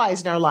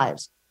love-wise in our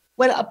lives.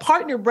 When a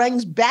partner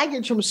brings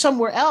baggage from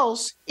somewhere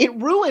else, it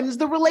ruins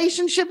the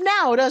relationship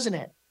now, doesn't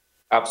it?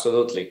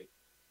 Absolutely.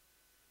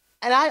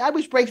 And I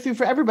wish breakthrough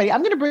for everybody.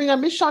 I'm going to bring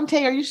on Miss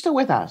Shauntay. Are you still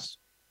with us?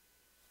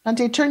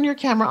 Shauntay, turn your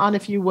camera on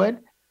if you would.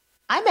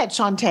 I met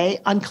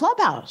Shauntay on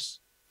Clubhouse,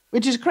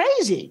 which is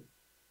crazy.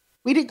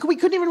 We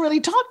couldn't even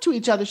really talk to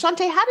each other.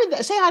 Shauntay,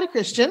 say hi to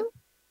Cristian.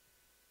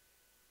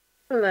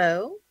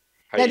 Hello.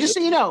 Now, just so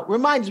you know,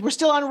 remind us, we're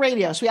still on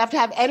radio, so we have to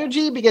have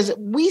energy because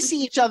we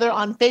see each other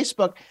on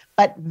Facebook,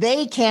 but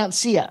they can't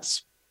see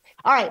us.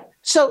 All right.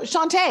 So,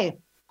 Shauntay,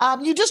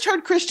 you just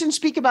heard Cristian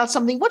speak about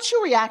something. What's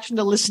your reaction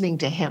to listening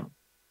to him?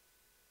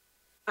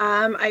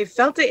 I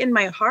felt it in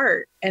my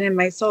heart and in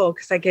my soul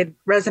because I could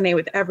resonate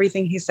with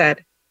everything he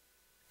said.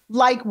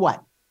 Like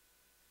what?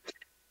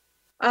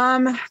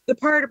 The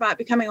part about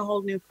becoming a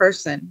whole new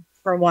person,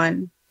 for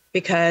one,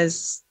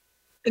 because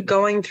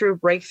going through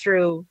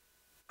breakthrough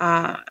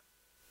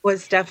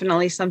was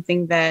definitely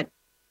something that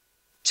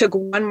took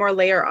one more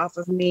layer off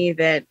of me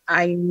that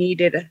I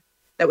needed,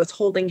 that was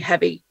holding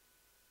heavy.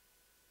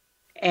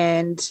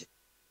 And,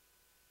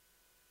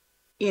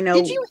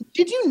 did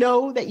you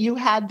know that you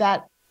had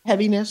that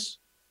heaviness?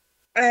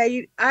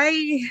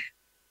 I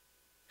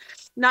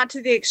not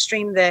to the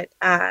extreme that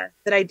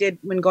I did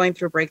when going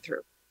through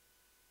breakthrough.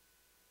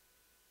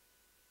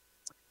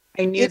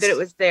 I knew that it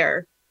was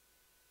there.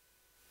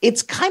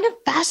 It's kind of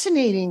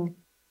fascinating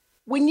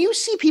when you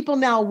see people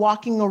now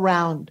walking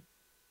around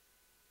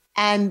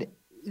and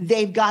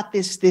they've got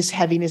this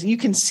heaviness. You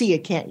can see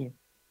it, can't you?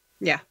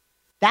 Yeah.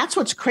 That's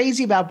what's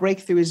crazy about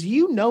breakthrough is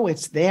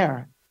it's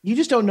there. You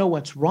just don't know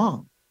what's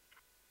wrong.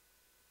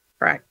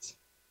 Correct.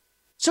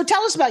 So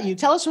tell us about you.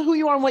 Tell us who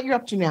you are and what you're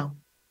up to now.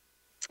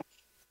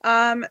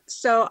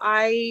 So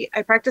I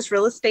practice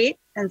real estate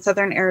in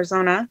Southern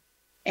Arizona,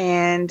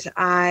 and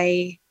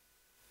I'm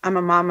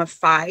a mom of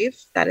 5.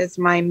 That is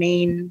my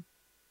main,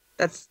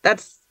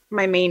 that's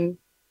my main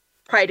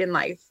pride in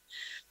life.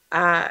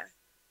 I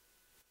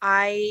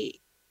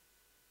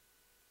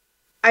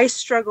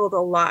struggled a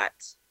lot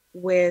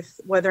with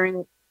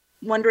wondering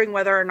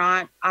whether or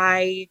not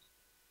I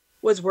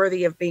was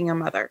worthy of being a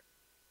mother.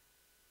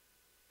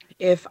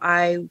 If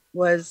I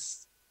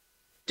was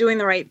doing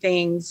the right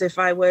things, if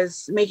I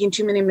was making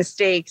too many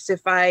mistakes,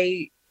 if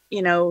I,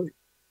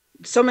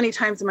 so many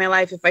times in my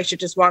life, if I should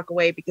just walk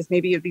away because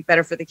maybe it'd be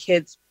better for the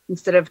kids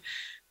instead of,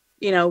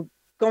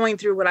 going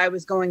through what I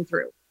was going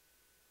through.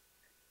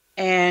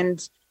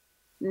 And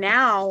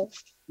now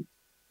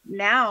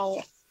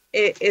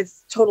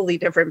it's totally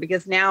different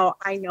because now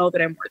I know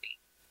that I'm worthy.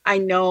 I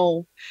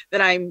know that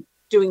I'm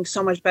doing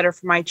so much better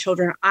for my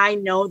children. I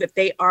know that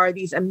they are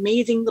these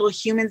amazing little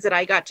humans that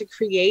I got to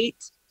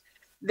create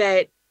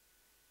that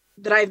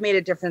I've made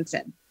a difference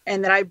in,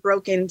 and that I've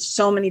broken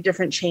so many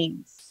different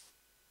chains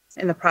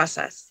in the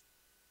process.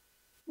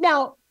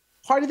 Now,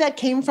 part of that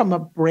came from a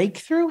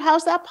breakthrough.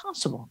 How's that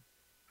possible?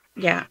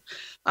 Yeah,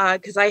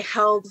 because I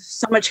held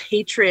so much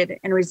hatred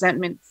and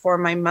resentment for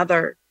my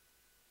mother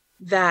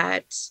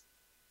that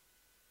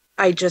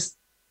I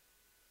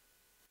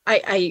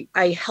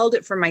held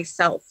it for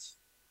myself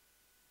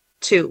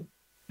too,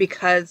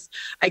 because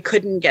I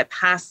couldn't get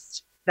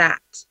past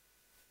that.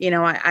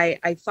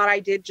 I thought I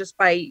did just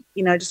by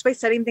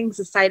setting things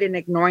aside and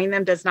ignoring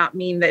them does not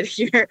mean that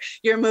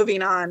you're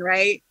moving on,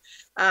 right?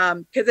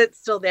 Because it's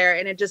still there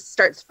and it just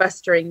starts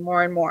festering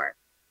more and more.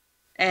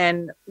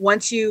 And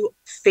once you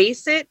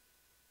face it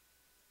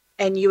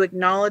and you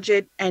acknowledge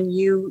it and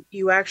you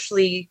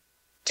actually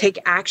take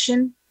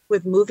action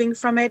with moving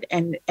from it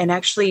and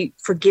actually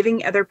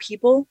forgiving other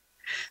people,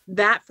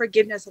 that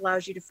forgiveness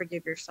allows you to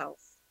forgive yourself.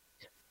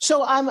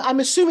 So I'm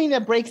assuming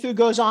that breakthrough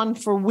goes on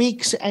for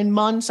weeks and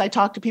months. I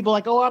talk to people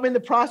like, oh, I'm in the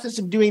process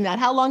of doing that.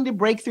 How long did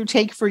breakthrough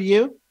take for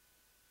you?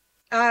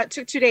 It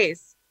took 2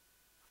 days,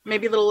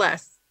 maybe a little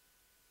less.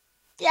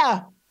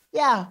 Yeah.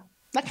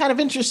 That's kind of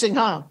interesting,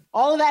 huh?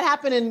 All of that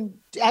happened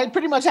it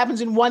pretty much happens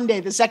in one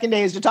day. The second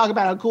day is to talk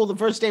about how cool the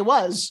first day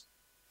was.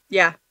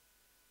 Yeah.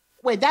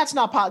 Wait, that's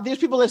not possible. There's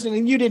people listening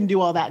and you didn't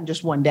do all that in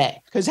just one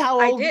day. Because how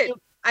old? I did.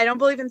 I don't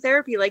believe in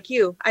therapy like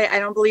you. I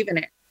don't believe in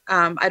it.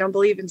 I don't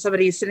believe in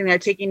somebody sitting there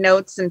taking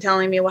notes and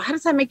telling me, well, how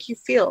does that make you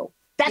feel?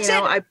 That's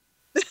it.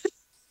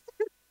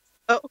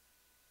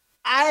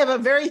 I have a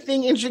very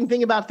interesting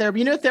thing about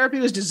therapy. Therapy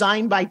was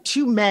designed by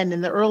 2 men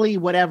in the early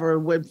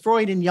with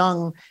Freud and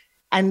Jung.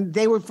 And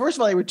they were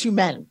 2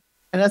 men.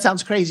 And that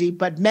sounds crazy,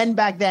 but men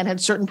back then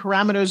had certain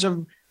parameters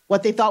of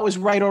what they thought was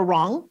right or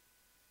wrong.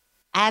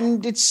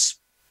 And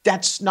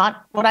that's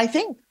not what I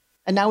think.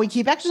 And now we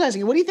keep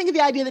exercising. What do you think of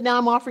the idea that now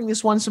I'm offering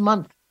this once a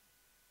month?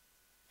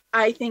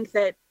 I think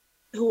that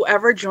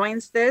whoever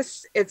joins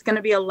this, it's going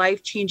to be a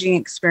life-changing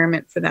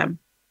experiment for them.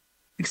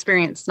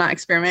 Experience, not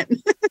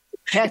experiment.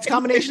 Yeah, it's a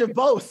combination of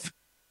both.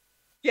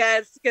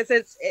 Yes,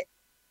 because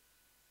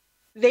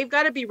they've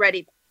got to be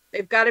ready.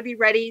 They've got to be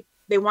ready.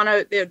 They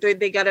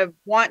got to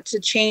want to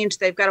change.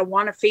 They've got to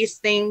want to face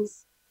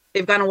things.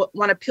 They've got to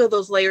want to peel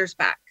those layers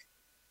back.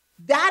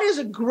 That is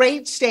a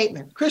great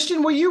statement.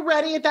 Cristian, were you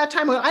ready at that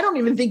time? I don't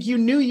even think you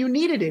knew you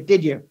needed it,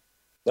 did you?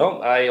 No,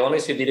 I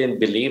honestly didn't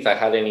believe I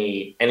had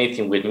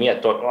anything with me. I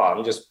thought,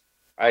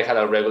 I had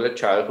a regular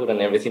childhood and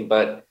everything,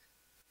 but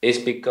it's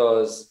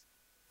because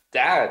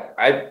that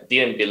I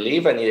didn't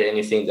believe I needed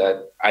anything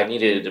that I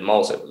needed it the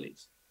most, I believe.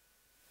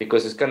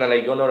 Because it's kind of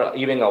like you're not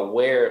even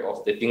aware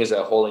of the things that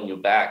are holding you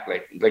back.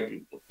 Like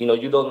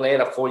you don't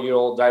let a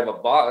 4-year-old drive a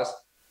bus,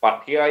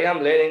 but here I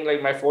am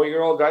letting my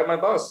 4-year-old drive my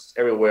bus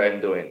everywhere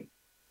I'm doing.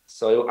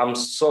 So I'm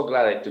so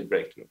glad I took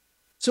breakthrough.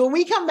 So when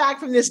we come back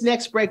from this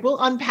next break, we'll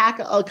unpack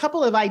a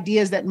couple of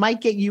ideas that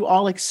might get you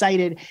all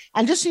excited.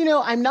 And just so you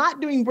know, I'm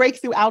not doing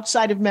breakthrough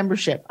outside of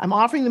membership. I'm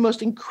offering the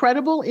most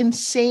incredible,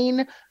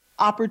 insane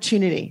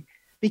opportunity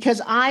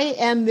because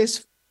I'm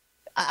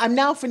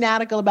now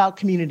fanatical about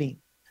community.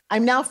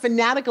 I'm now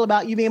fanatical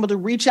about you being able to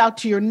reach out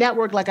to your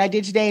network like I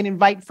did today and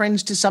invite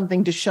friends to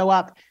something to show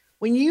up.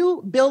 When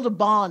you build a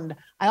bond,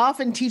 I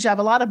often teach, I have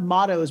a lot of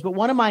mottos, but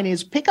one of mine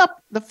is pick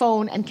up the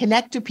phone and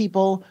connect to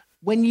people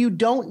when you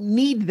don't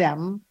need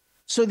them,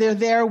 so they're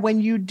there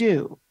when you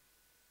do.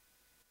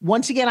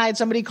 Once again, I had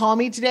somebody call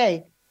me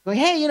today, going,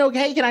 hey,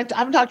 I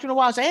haven't talked to you in a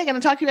while. Say, hey, can I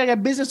talk to you about a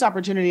business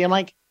opportunity? I'm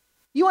like,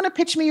 you want to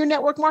pitch me your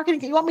network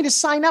marketing? You want me to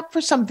sign up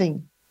for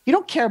something? You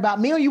don't care about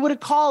me, or you would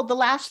have called the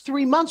last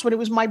 3 months when it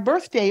was my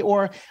birthday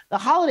or the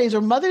holidays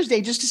or Mother's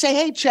Day just to say,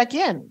 hey, check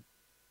in.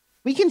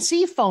 We can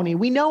see phony.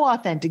 We know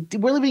authentic.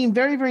 We're living in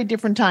very, very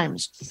different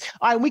times.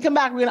 All right, when we come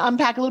back, we're going to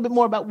unpack a little bit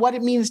more about what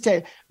it means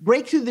to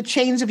break through the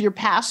chains of your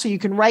past so you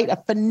can write a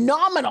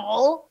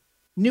phenomenal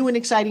new and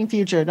exciting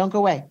future. Don't go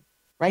away.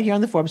 Right here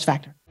on the Forbes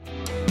Factor.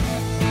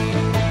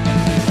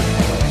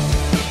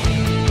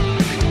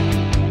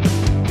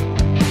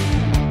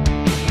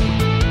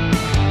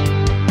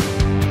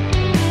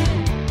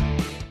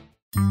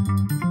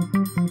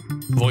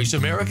 Voice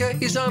America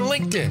is on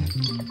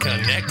LinkedIn.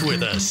 Connect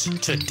with us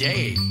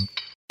today.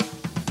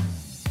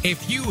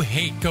 If you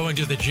hate going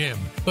to the gym,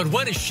 but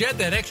want to shed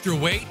that extra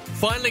weight,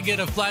 finally get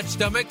a flat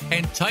stomach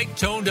and tight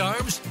toned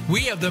arms,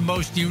 we have the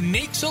most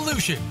unique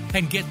solution.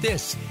 And get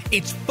this,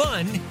 it's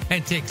fun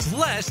and takes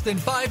less than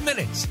 5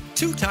 minutes,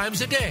 2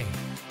 times a day.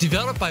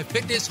 Developed by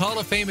Fitness Hall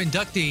of Fame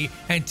inductee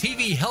and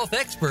TV health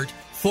expert,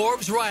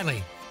 Forbes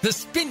Riley. The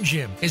Spin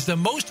Gym is the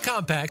most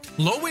compact,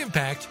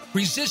 low-impact,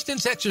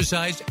 resistance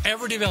exercise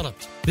ever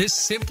developed. This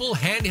simple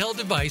handheld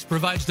device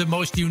provides the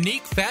most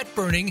unique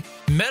fat-burning,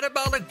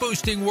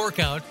 metabolic-boosting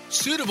workout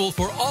suitable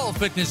for all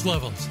fitness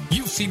levels.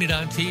 You've seen it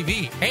on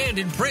TV and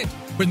in print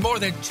with more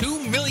than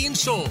 2 million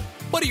sold.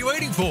 What are you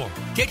waiting for?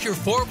 Get your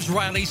Forbes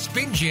Riley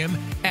Spin Gym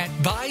at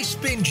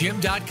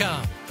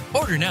buyspingym.com.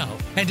 Order now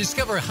and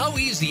discover how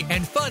easy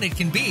and fun it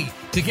can be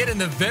to get in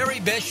the very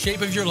best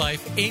shape of your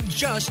life in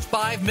just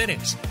 5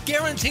 minutes.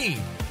 Guaranteed.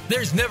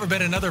 There's never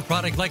been another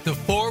product like the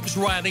Forbes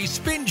Riley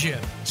Spin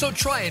Gym. So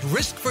try it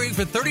risk-free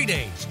for 30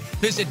 days.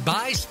 Visit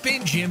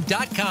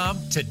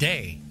buyspingym.com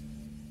today.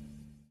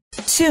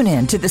 Tune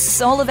in to The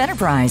Soul of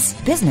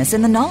Enterprise, Business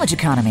in the Knowledge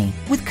Economy,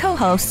 with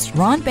co-hosts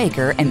Ron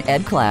Baker and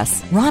Ed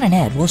Kless. Ron and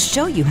Ed will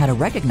show you how to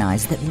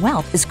recognize that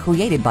wealth is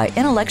created by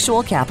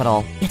intellectual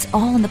capital. It's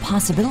all in the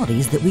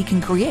possibilities that we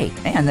can create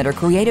and that are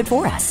created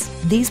for us.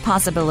 These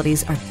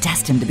possibilities are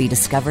destined to be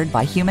discovered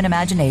by human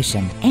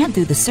imagination and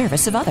through the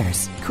service of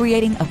others,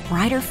 creating a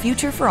brighter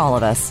future for all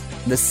of us.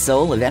 The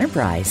Soul of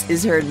Enterprise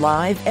is heard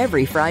live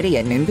every Friday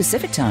at noon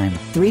Pacific Time,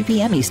 3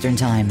 p.m. Eastern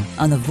Time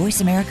on the Voice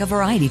America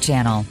Variety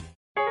Channel.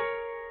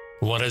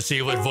 Want to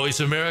see what Voice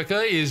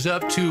America is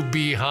up to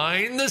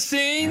behind the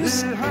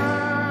scenes?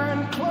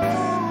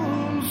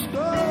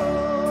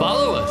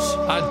 Follow us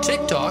on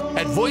TikTok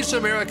at Voice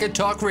America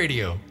Talk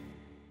Radio.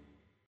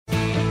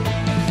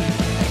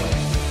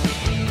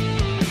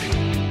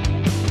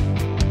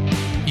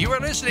 You are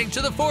listening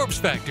to The Forbes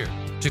Factor.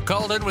 To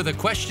call in with a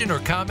question or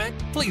comment,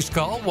 please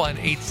call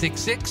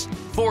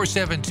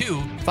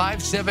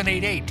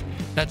 1-866-472-5788.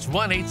 That's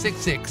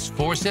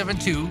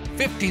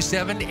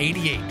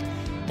 1-866-472-5788.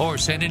 Or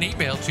send an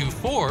email to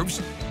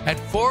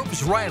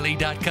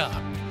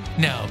Forbes@ForbesRiley.com.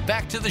 Now,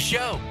 back to the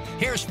show.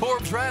 Here's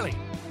Forbes Riley.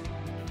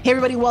 Hey,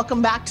 everybody. Welcome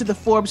back to the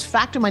Forbes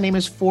Factor. My name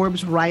is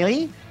Forbes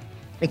Riley.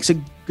 Makes a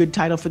good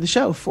title for the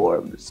show,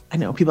 Forbes. I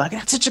know people are like,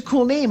 that's such a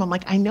cool name. I'm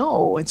like, I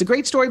know. It's a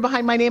great story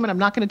behind my name, and I'm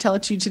not going to tell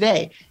it to you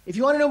today. If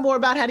you want to know more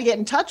about how to get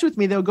in touch with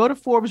me, though, go to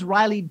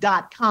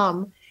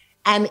ForbesRiley.com.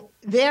 And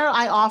there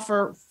I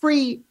offer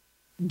free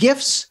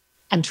gifts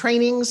and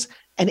trainings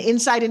and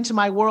insight into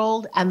my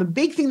world. And the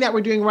big thing that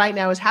we're doing right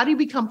now is how do you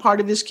become part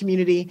of this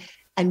community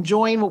and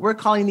join what we're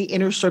calling the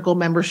Inner Circle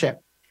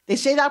membership? They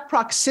say that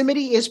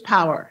proximity is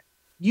power.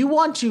 You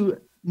want to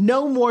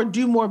know more,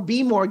 do more,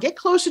 be more, get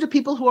closer to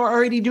people who are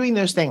already doing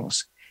those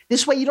things.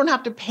 This way you don't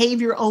have to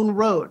pave your own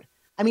road.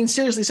 I mean,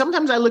 seriously,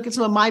 sometimes I look at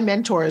some of my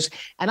mentors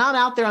and I'm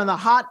out there on the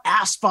hot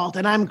asphalt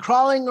and I'm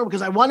crawling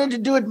because I wanted to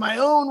do it my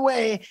own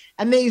way.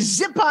 And they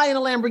zip by in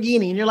a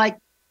Lamborghini and you're like,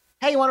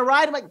 hey, you want to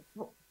ride? I'm like,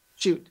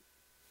 shoot.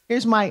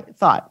 Here's my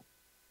thought.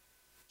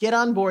 Get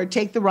on board,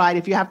 take the ride.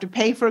 If you have to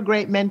pay for a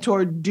great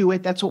mentor, do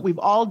it. That's what we've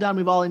all done.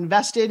 We've all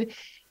invested.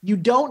 You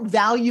don't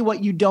value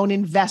what you don't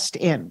invest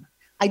in.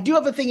 I do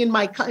have a thing in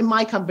my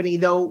company,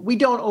 though. We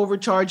don't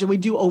overcharge and we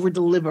do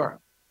over-deliver.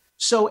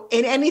 So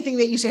in anything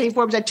that you say, hey,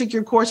 Forbes, I took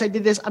your course, I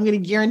did this, I'm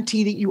going to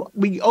guarantee that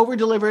we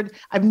over-delivered.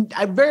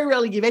 I very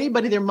rarely give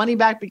anybody their money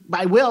back.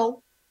 I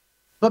will.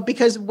 But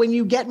because when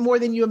you get more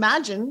than you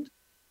imagined,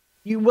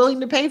 you're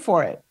willing to pay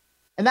for it.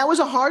 And that was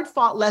a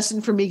hard-fought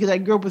lesson for me because I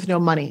grew up with no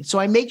money. So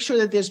I make sure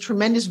that there's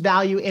tremendous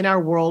value in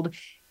our world.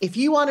 If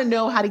you want to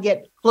know how to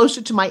get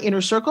closer to my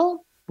inner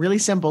circle, really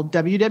simple,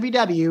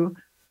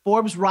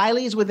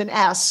 www.ForbesRiley is with an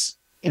S,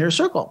 inner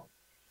circle.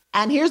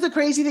 And here's the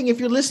crazy thing. If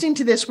you're listening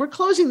to this, we're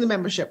closing the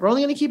membership. We're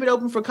only going to keep it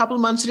open for a couple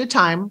of months at a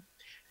time.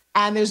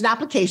 And there's an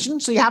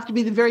application. So you have to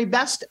be the very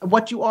best of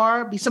what you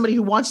are, be somebody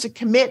who wants to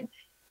commit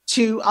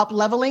to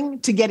up-leveling,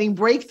 to getting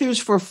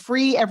breakthroughs for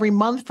free every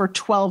month for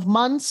 12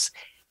 months.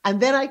 And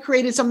then I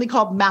created something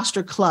called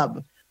Master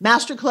Club.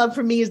 Master Club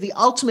for me is the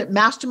ultimate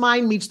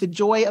mastermind meets the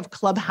joy of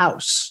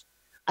Clubhouse.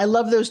 I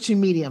love those two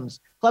mediums.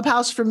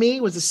 Clubhouse for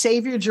me was a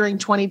savior during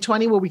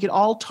 2020 where we could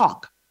all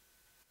talk.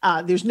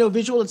 There's no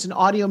visual, it's an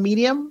audio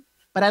medium,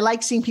 but I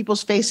like seeing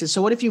people's faces.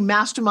 So what if you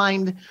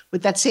mastermind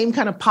with that same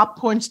kind of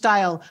popcorn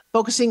style,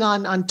 focusing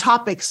on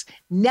topics,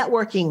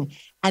 networking,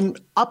 and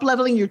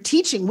up-leveling your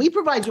teaching? We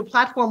provide you a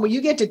platform where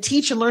you get to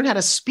teach and learn how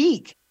to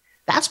speak.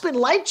 That's been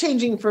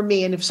life-changing for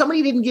me. And if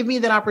somebody didn't give me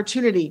that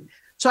opportunity,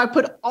 so I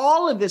put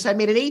all of this, I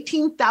made an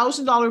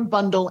 $18,000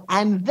 bundle.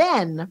 And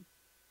then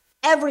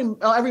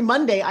every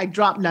Monday I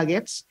drop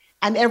nuggets.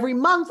 And every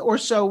month or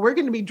so, we're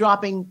going to be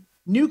dropping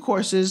new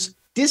courses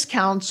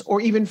discounts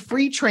or even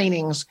free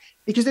trainings,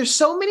 because there's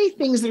so many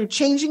things that are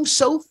changing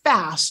so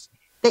fast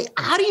that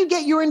how do you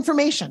get your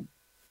information?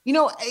 You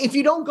know, if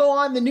you don't go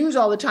on the news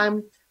all the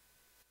time,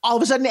 all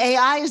of a sudden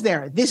AI is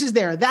there. This is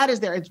there. That is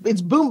there.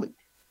 It's boom.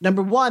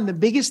 Number one, the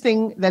biggest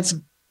thing that's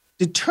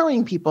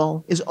deterring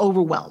people is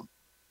overwhelm.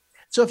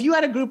 So if you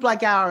had a group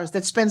like ours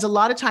that spends a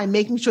lot of time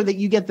making sure that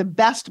you get the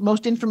best,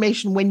 most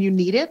information when you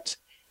need it,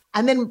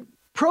 and then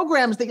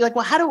programs that you're like,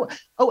 well, how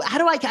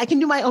do I can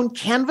do my own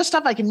Canva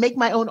stuff. I can make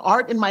my own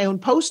art and my own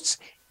posts.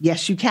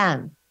 Yes, you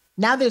can.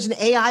 Now there's an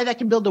AI that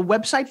can build a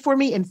website for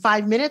me in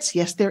 5 minutes.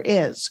 Yes, there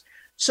is.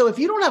 So if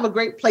you don't have a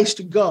great place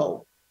to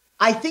go,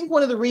 I think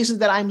one of the reasons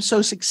that I'm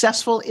so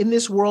successful in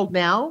this world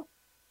now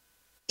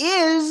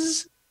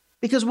is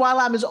because while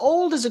I'm as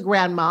old as a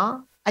grandma,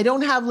 I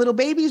don't have little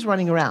babies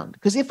running around.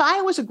 Because if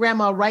I was a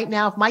grandma right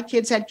now, if my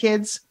kids had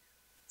kids,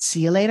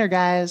 see you later,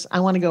 guys. I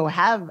want to go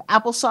have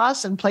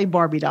applesauce and play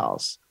Barbie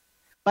dolls.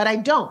 But I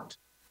don't.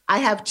 I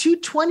have two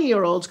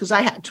 20-year-olds because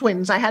I had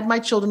twins. I had my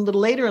children a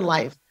little later in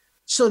life.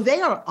 So they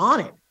are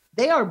on it.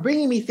 They are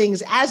bringing me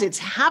things as it's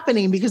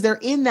happening because they're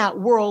in that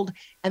world.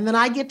 And then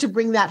I get to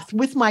bring that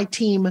with my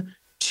team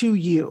to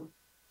you.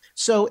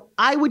 So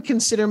I would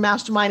consider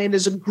Mastermind it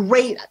as a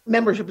great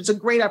membership. It's a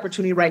great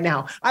opportunity right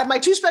now. My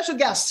two special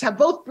guests have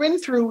both been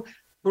through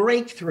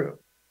Breakthru.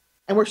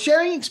 And we're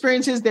sharing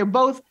experiences.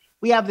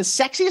 We have the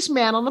sexiest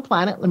man on the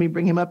planet. Let me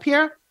bring him up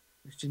here.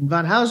 Cristian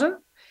Von Hauser.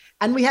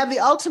 And we have the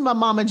Ultima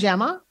Mama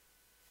Gemma.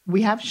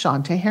 We have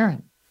Shauntay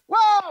Herrin.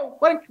 Whoa,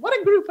 what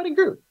a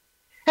group.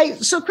 Hey,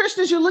 so Cristian,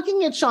 as you're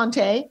looking at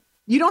Shauntay,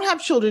 you don't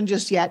have children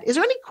just yet. Is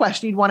there any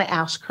question you'd want to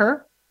ask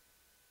her?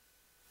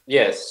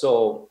 Yes.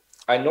 So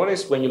I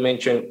noticed when you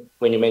mentioned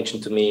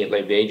to me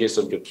like the ages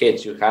of your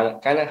kids, you kind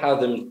of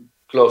have them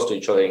close to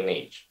each other in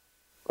age,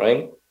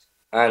 right?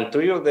 And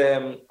three of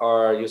them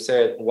are, you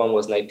said one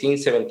was 19,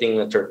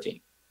 17, and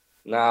 13.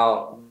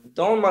 Now,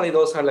 normally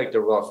those are like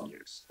the rough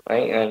years,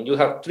 right? And you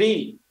have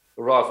 3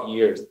 rough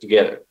years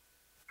together.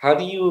 How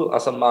do you,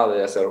 as a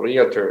mother, as a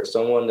realtor,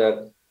 someone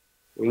that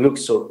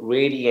looks so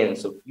radiant,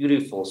 so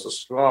beautiful, so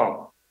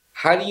strong,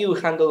 how do you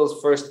handle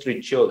those first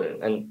 3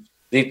 children? And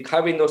did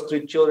having those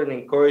 3 children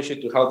encourage you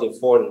to have the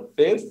 4th and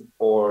 5th,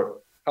 or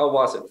how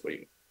was it for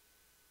you?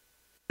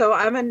 So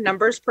I'm a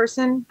numbers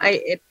person.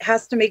 It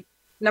has to make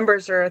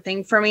numbers are a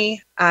thing for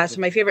me. So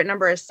my favorite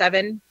number is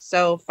 7.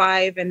 So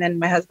 5, and then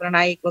my husband and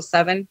I equal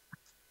 7.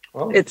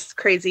 Oh. It's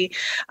crazy.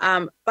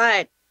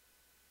 But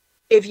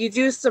if you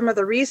do some of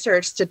the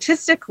research,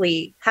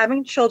 statistically,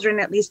 having children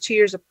at least 2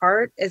 years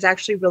apart is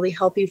actually really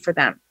healthy for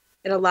them.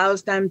 It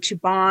allows them to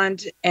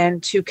bond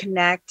and to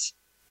connect,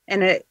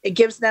 and it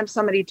gives them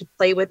somebody to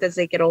play with as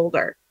they get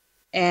older.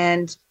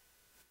 And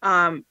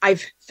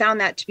I've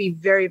found that to be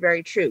very,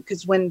 very true,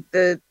 because when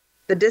the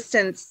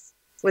distance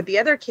with the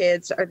other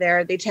kids are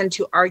there, they tend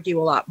to argue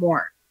a lot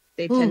more.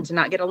 They tend to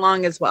not get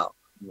along as well.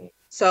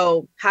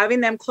 So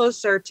having them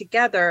closer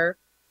together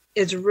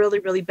is really,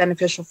 really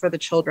beneficial for the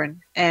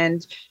children.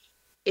 And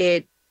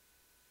I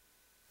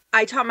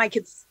taught my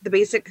kids the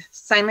basic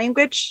sign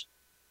language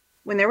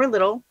when they were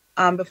little,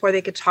 before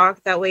they could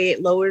talk. That way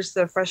it lowers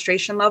their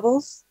frustration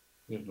levels.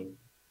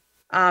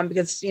 Mm-hmm.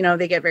 Because,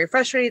 they get very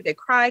frustrated. They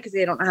cry because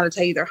they don't know how to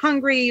tell you they're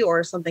hungry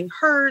or something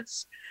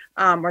hurts,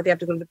 or they have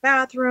to go to the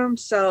bathroom.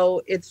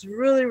 So it's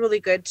really, really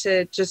good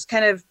to just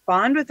kind of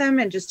bond with them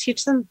and just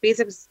teach them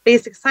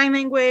basic sign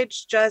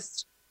language,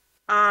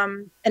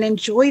 and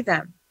enjoy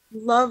them.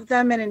 Love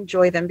them and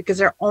enjoy them, because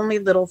they're only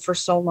little for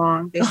so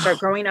long. They start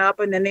growing up,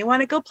 and then they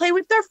want to go play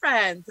with their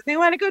friends. They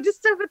want to go do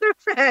stuff with their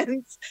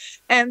friends.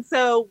 And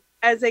so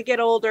as they get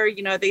older,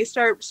 they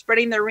start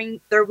spreading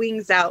their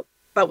wings out.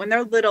 But when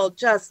they're little,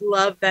 just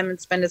love them and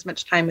spend as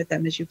much time with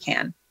them as you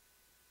can.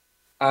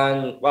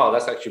 And wow,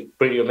 that's actually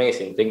pretty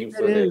amazing. Thank you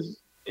for this.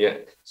 Yeah.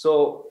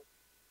 So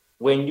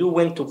when you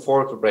went to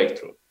Forbes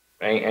Breakthru,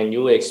 right, and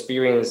you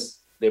experienced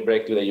the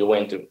breakthrough that you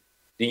went to,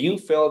 do you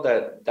feel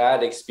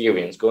that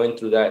experience, going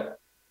through that,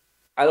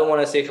 I don't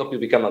want to say help you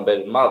become a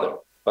better mother,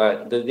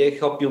 but did they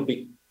help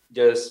you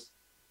just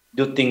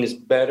do things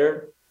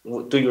better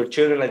to your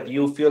children? Like, do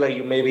you feel like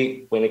you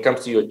maybe, when it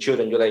comes to your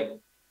children, you're like,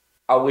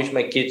 I wish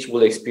my kids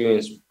will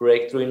experience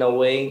breakthrough in a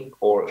way,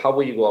 or how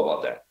will you go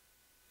about that?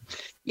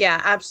 Yeah,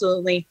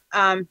 absolutely.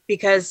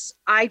 Because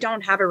I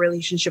don't have a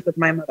relationship with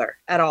my mother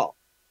at all.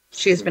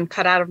 She has been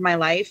cut out of my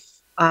life.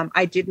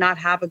 I did not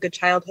have a good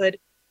childhood.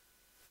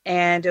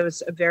 And it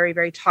was a very,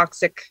 very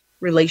toxic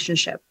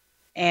relationship.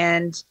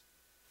 And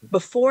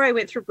before I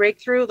went through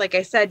Breakthru, like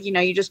I said,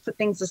 you just put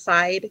things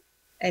aside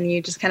and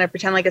you just kind of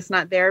pretend like it's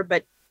not there,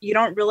 but you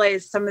don't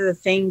realize some of the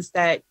things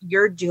that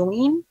you're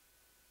doing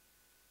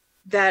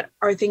that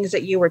are things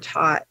that you were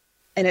taught,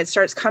 and it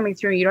starts coming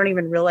through and you don't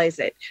even realize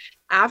it.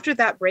 After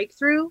that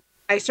breakthrough,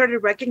 I started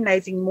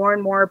recognizing more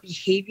and more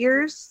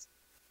behaviors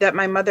that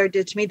my mother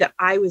did to me that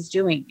I was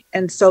doing.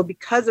 And so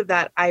because of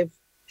that, I've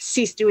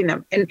ceased doing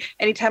them. And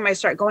anytime I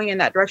start going in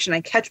that direction,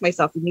 I catch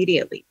myself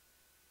immediately,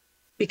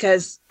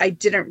 because I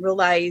didn't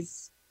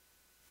realize,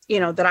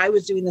 that I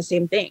was doing the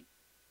same thing.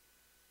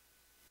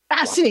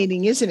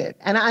 fascinating, isn't it?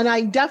 And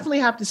I definitely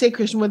have to say,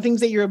 Cristian, one of the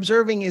things that you're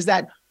observing is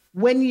that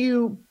when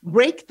you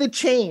break the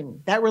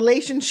chain, that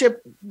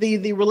relationship,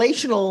 the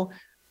relational,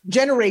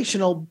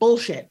 generational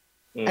bullshit,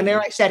 and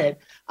there I said it,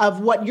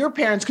 of what your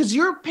parents, because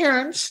your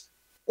parents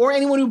or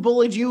anyone who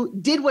bullied you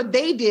did what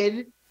they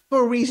did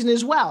for a reason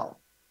as well.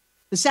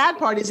 The sad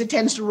part is it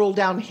tends to roll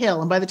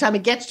downhill. And by the time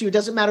it gets to you, it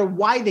doesn't matter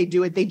why they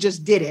do it. They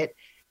just did it.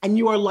 And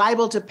you are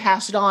liable to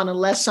pass it on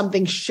unless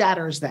something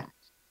shatters that.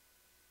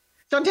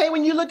 Shauntay,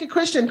 when you look at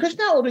Cristian,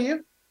 how old are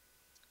you?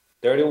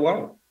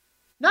 31.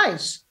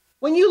 Nice.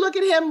 When you look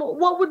at him,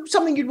 what would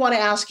something you'd want to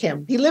ask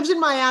him? He lives in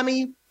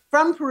Miami,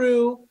 from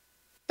Peru,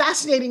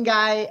 fascinating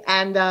guy,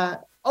 and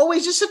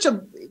always just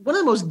one of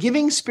the most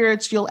giving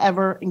spirits you'll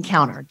ever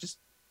encounter. Just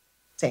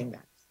saying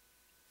that.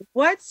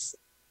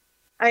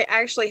 I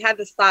actually had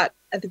this thought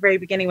at the very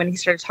beginning when he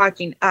started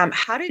talking.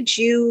 How did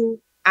you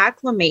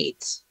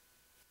acclimate,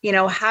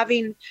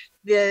 having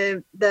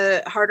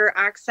the harder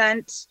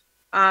accent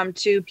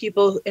to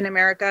people in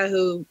America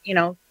who,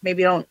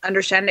 maybe don't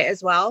understand it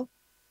as well?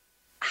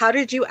 How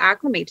did you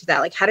acclimate to that?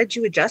 Like, how did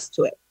you adjust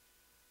to it?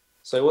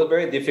 So it was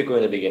very difficult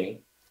in the beginning.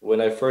 When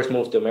I first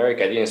moved to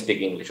America, I didn't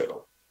speak English at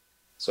all.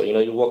 So,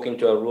 you walk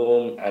into a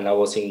room, and I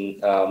was in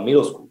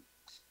middle school.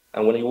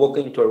 And when you walk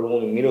into a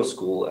room in middle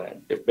school,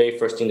 and the very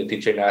first thing the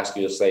teacher asks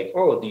you is like,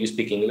 oh, do you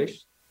speak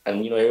English?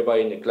 And,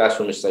 everybody in the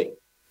classroom is like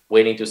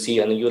waiting to see,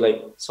 and you're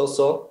like,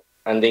 so.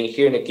 And then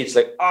hearing the kids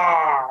like,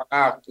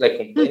 like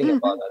complaining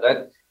about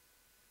that.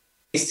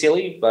 It's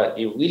silly, but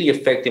it really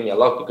affected me a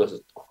lot because,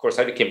 of course,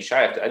 I became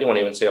shy. I didn't want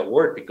to even say a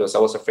word because I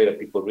was afraid that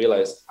people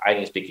realized I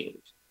didn't speak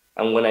English.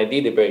 And when I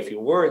did, the very few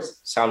words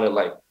sounded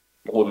like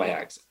with my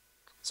accent.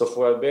 So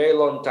for a very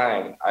long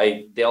time,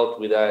 I dealt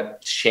with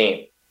that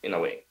shame in a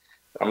way.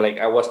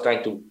 I was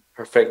trying to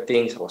perfect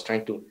things. I was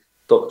trying to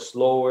talk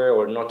slower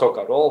or not talk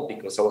at all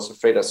because I was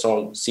afraid that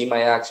someone see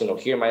my accent or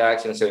hear my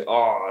accent and say,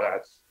 oh,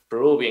 that's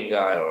Peruvian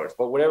guy or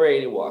whatever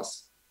it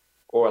was.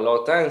 Or a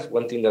lot of times,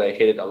 one thing that I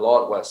hated a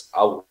lot was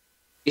I would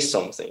say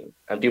something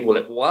and people were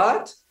like,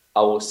 what? I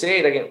will say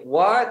it again.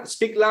 What?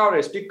 Speak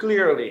louder, speak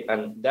clearly.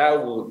 And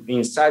that will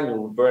inside me,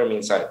 will burn me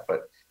inside.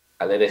 But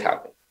I let it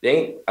happen.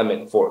 Then I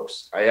met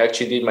Forbes. I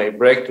actually did my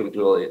breakthrough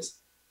through all this.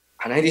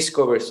 And I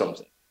discovered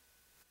something.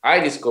 I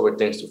discovered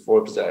thanks to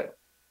Forbes that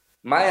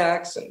my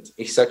accent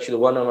is actually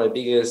one of my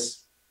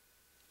biggest,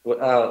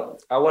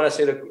 I want to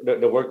say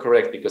the word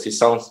correct because it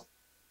sounds,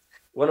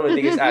 one of my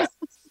biggest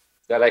assets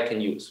that I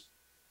can use,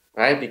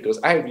 right? Because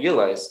I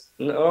realized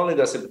not only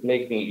does it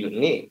make me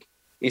unique,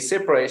 it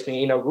separates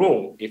me in a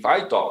room. If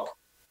I talk,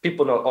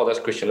 people know, oh, that's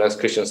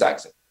Cristian's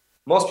accent.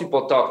 Most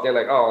people talk, they're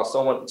like, oh,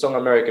 some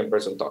American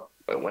person talk.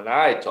 But when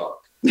I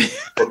talk,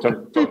 people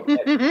talk.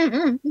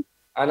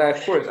 And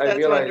of course, I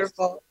realized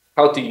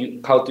how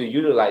to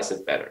utilize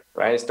it better,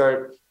 right?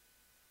 Start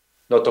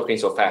not talking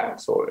so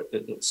fast or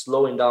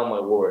slowing down my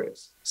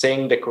words,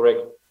 saying the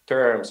correct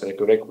terms and the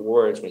correct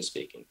words when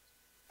speaking.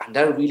 And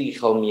that really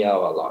helped me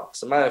out a lot.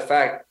 As a matter of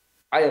fact,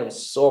 I am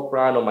so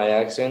proud of my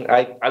accent.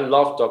 I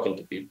love talking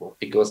to people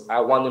because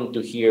I want them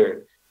to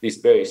hear these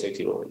very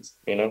sexy voice,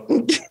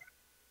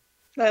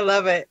 I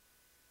love it.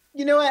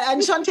 And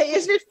Shauntay,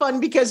 isn't it fun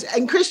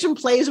and Cristian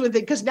plays with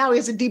it because now he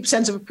has a deep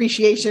sense of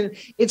appreciation.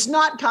 It's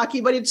not cocky,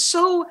 but it's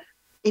so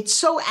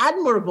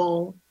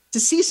admirable to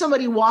see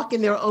somebody walk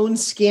in their own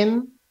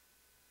skin.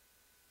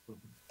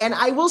 And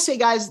I will say,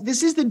 guys,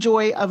 this is the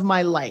joy of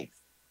my life,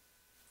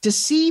 to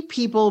see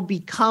people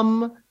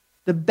become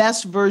the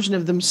best version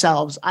of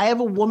themselves. I have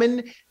a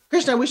woman,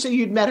 Cristian, I wish that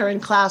you'd met her in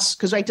class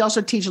because I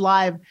also teach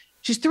live.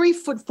 She's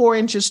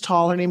 3'4"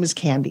 tall. Her name is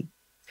Candy.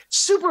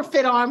 Super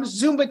fit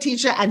arms, Zumba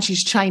teacher, and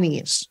she's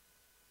Chinese.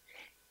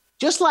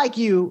 Just like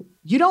you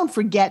don't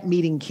forget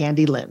meeting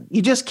Candy Lynn.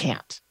 You just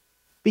can't.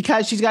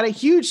 Because she's got a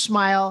huge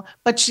smile,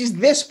 but she's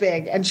this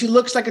big and she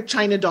looks like a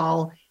China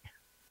doll.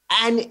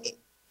 And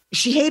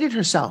she hated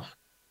herself.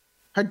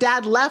 Her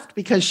dad left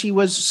because she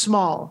was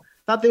small.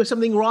 Thought there was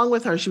something wrong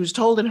with her. She was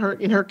told in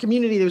her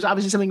community there was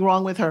obviously something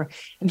wrong with her.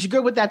 And she grew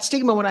up with that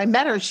stigma. When I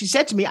met her, she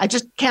said to me, I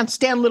just can't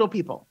stand little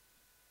people.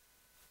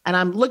 And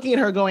I'm looking at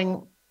her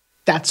going,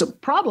 that's a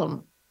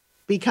problem.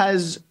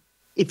 Because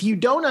if you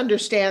don't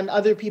understand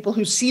other people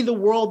who see the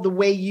world the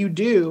way you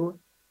do,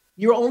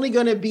 you're only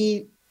going to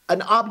be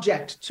an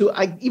object to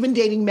even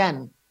dating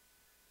men.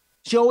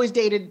 She always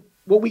dated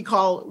what we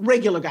call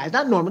regular guys,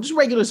 not normal, just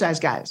regular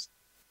sized guys.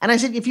 And I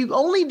said, if you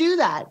only do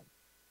that,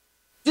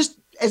 just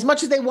as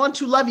much as they want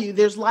to love you,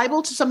 there's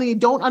liable to something they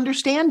don't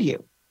understand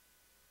you.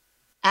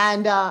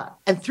 And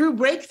through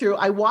Breakthru,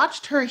 I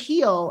watched her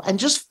heal and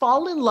just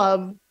fall in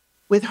love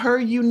with her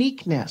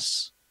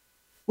uniqueness,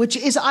 which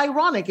is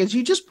ironic, as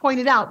you just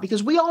pointed out,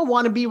 because we all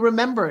want to be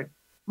remembered.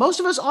 Most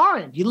of us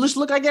aren't. You just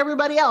look like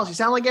everybody else. You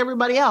sound like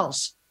everybody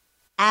else.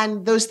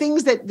 And those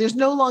things that there's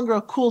no longer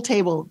a cool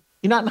table.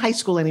 You're not in high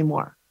school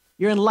anymore.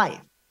 You're in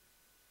life.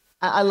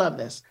 I love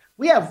this.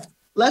 We have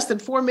less than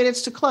 4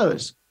 minutes to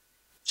close.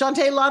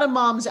 Shauntay, a lot of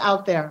moms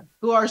out there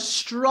who are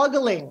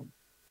struggling,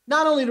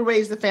 not only to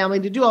raise the family,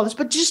 to do all this,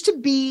 but just to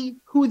be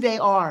who they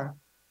are.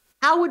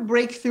 How would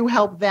Breakthru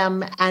help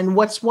them? And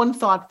what's one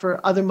thought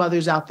for other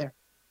mothers out there?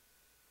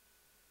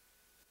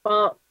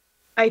 Well,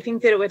 I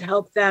think that it would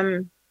help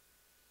them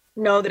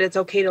know that it's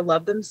okay to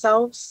love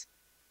themselves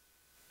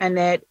and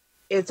that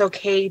it's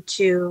okay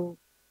to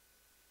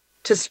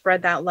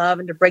spread that love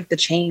and to break the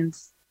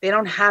chains. They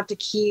don't have to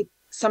keep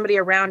somebody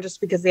around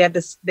just because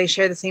they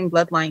share the same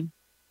bloodline.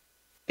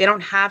 They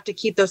don't have to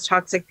keep those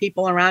toxic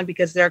people around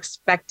because they're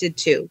expected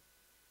to.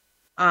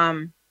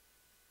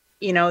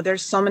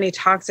 There's so many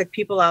toxic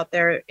people out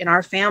there in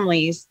our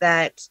families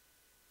that,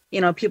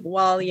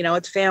 people,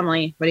 it's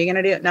family. What are you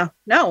going to do?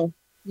 No,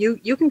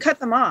 you can cut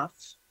them off.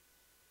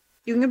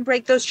 You can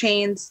break those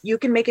chains. You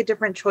can make a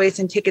different choice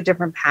and take a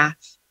different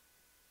path.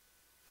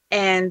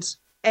 And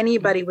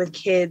anybody with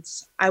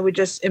kids, I would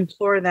just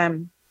implore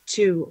them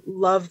to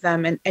love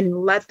them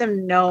and let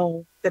them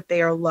know that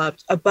they are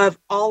loved above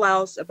all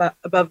else,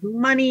 above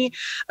money,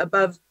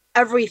 above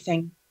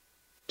everything.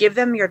 Give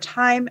them your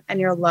time and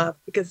your love,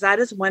 because that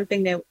is one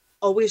thing they will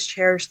always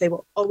cherish. They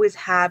will always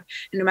have,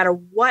 and no matter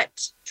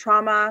what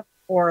trauma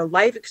or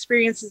life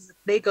experiences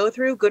they go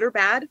through, good or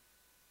bad,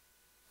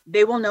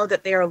 they will know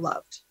that they are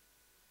loved.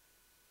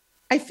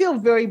 I feel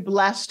very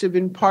blessed to have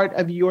been part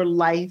of your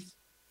life,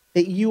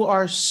 that you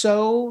are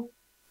so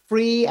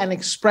free and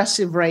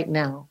expressive right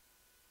now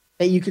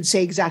that you could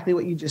say exactly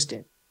what you just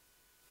did.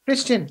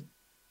 Cristian,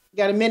 you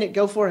got a minute,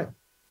 go for it.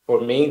 For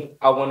me,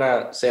 I want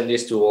to send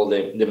this to all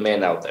the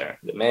men out there,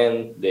 the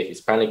men, the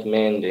Hispanic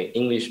men, the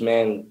English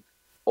men,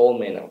 all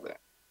men out there.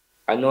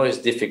 I know it's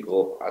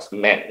difficult as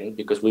men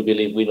because we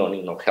believe we don't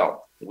need no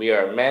help. We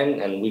are men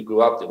and we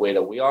grew up the way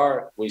that we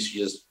are. We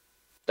should just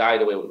die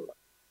the way we are.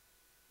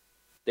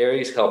 There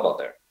is help out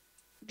there.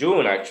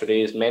 June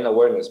actually is Men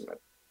Awareness Month.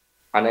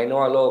 And I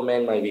know a lot of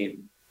men might be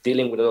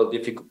dealing with a lot of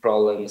difficult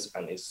problems,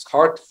 and it's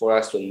hard for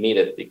us to admit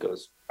it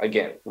because,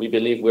 again, we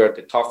believe we are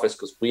the toughest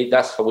because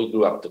that's how we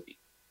grew up to be.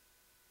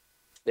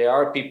 There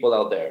are people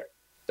out there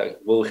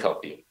that will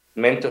help you.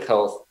 Mental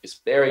health is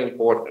very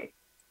important.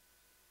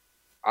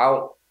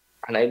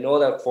 And I know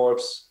that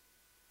Forbes,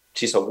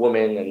 she's a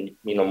woman,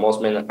 and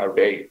most men are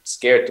very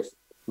scared to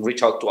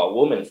reach out to a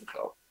woman for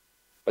help.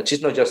 But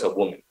she's not just a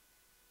woman.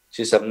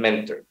 She's a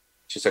mentor.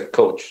 She's a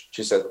coach.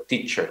 She's a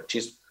teacher.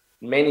 She's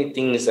many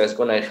things that's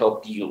going to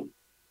help you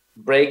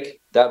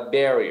break that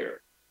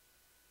barrier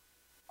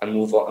and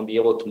move on and be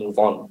able to move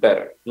on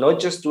better.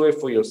 Not just do it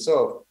for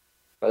yourself,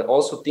 but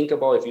also think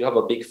about if you have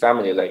a big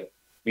family like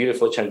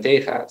beautiful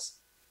Shauntay has,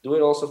 do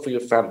it also for your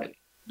family.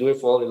 Do it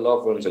for all the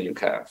loved ones that you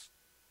have.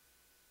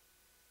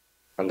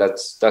 And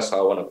that's how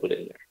I want to put it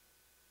in there.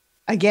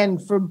 Again,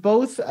 for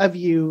both of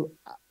you,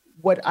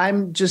 what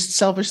I'm just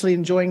selfishly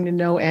enjoying to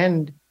no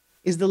end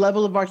is the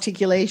level of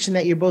articulation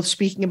that you're both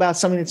speaking about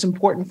something that's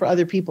important for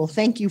other people.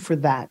 Thank you for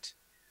that.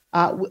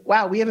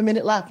 Wow, we have a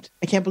minute left.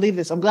 I can't believe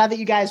this. I'm glad that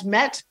you guys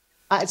met.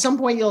 At some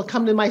point, you'll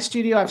come to my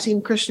studio. I've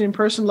seen Cristian in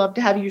person. Love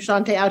to have you,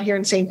 Shauntay, out here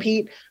in St.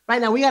 Pete.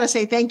 Right now, we got to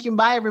say thank you and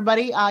bye,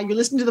 everybody. You're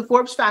listening to The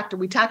Forbes Factor.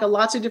 We tackle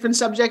lots of different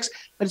subjects,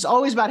 but it's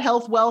always about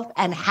health, wealth,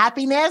 and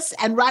happiness.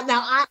 And right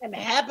now, I am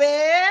happy.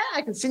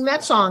 I can sing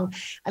that song.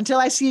 Until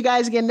I see you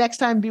guys again next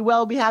time, be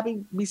well, be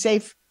happy, be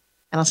safe,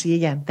 and I'll see you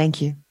again.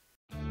 Thank you.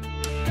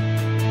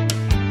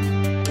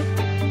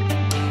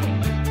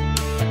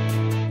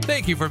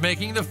 Thank you for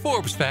making the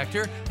Forbes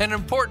Factor an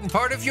important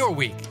part of your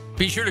week.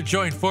 Be sure to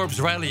join Forbes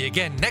Riley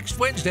again next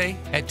Wednesday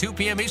at 2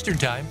 p.m. Eastern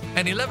Time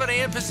and 11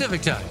 a.m.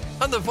 Pacific Time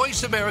on the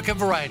Voice America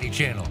Variety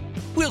Channel.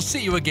 We'll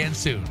see you again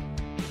soon.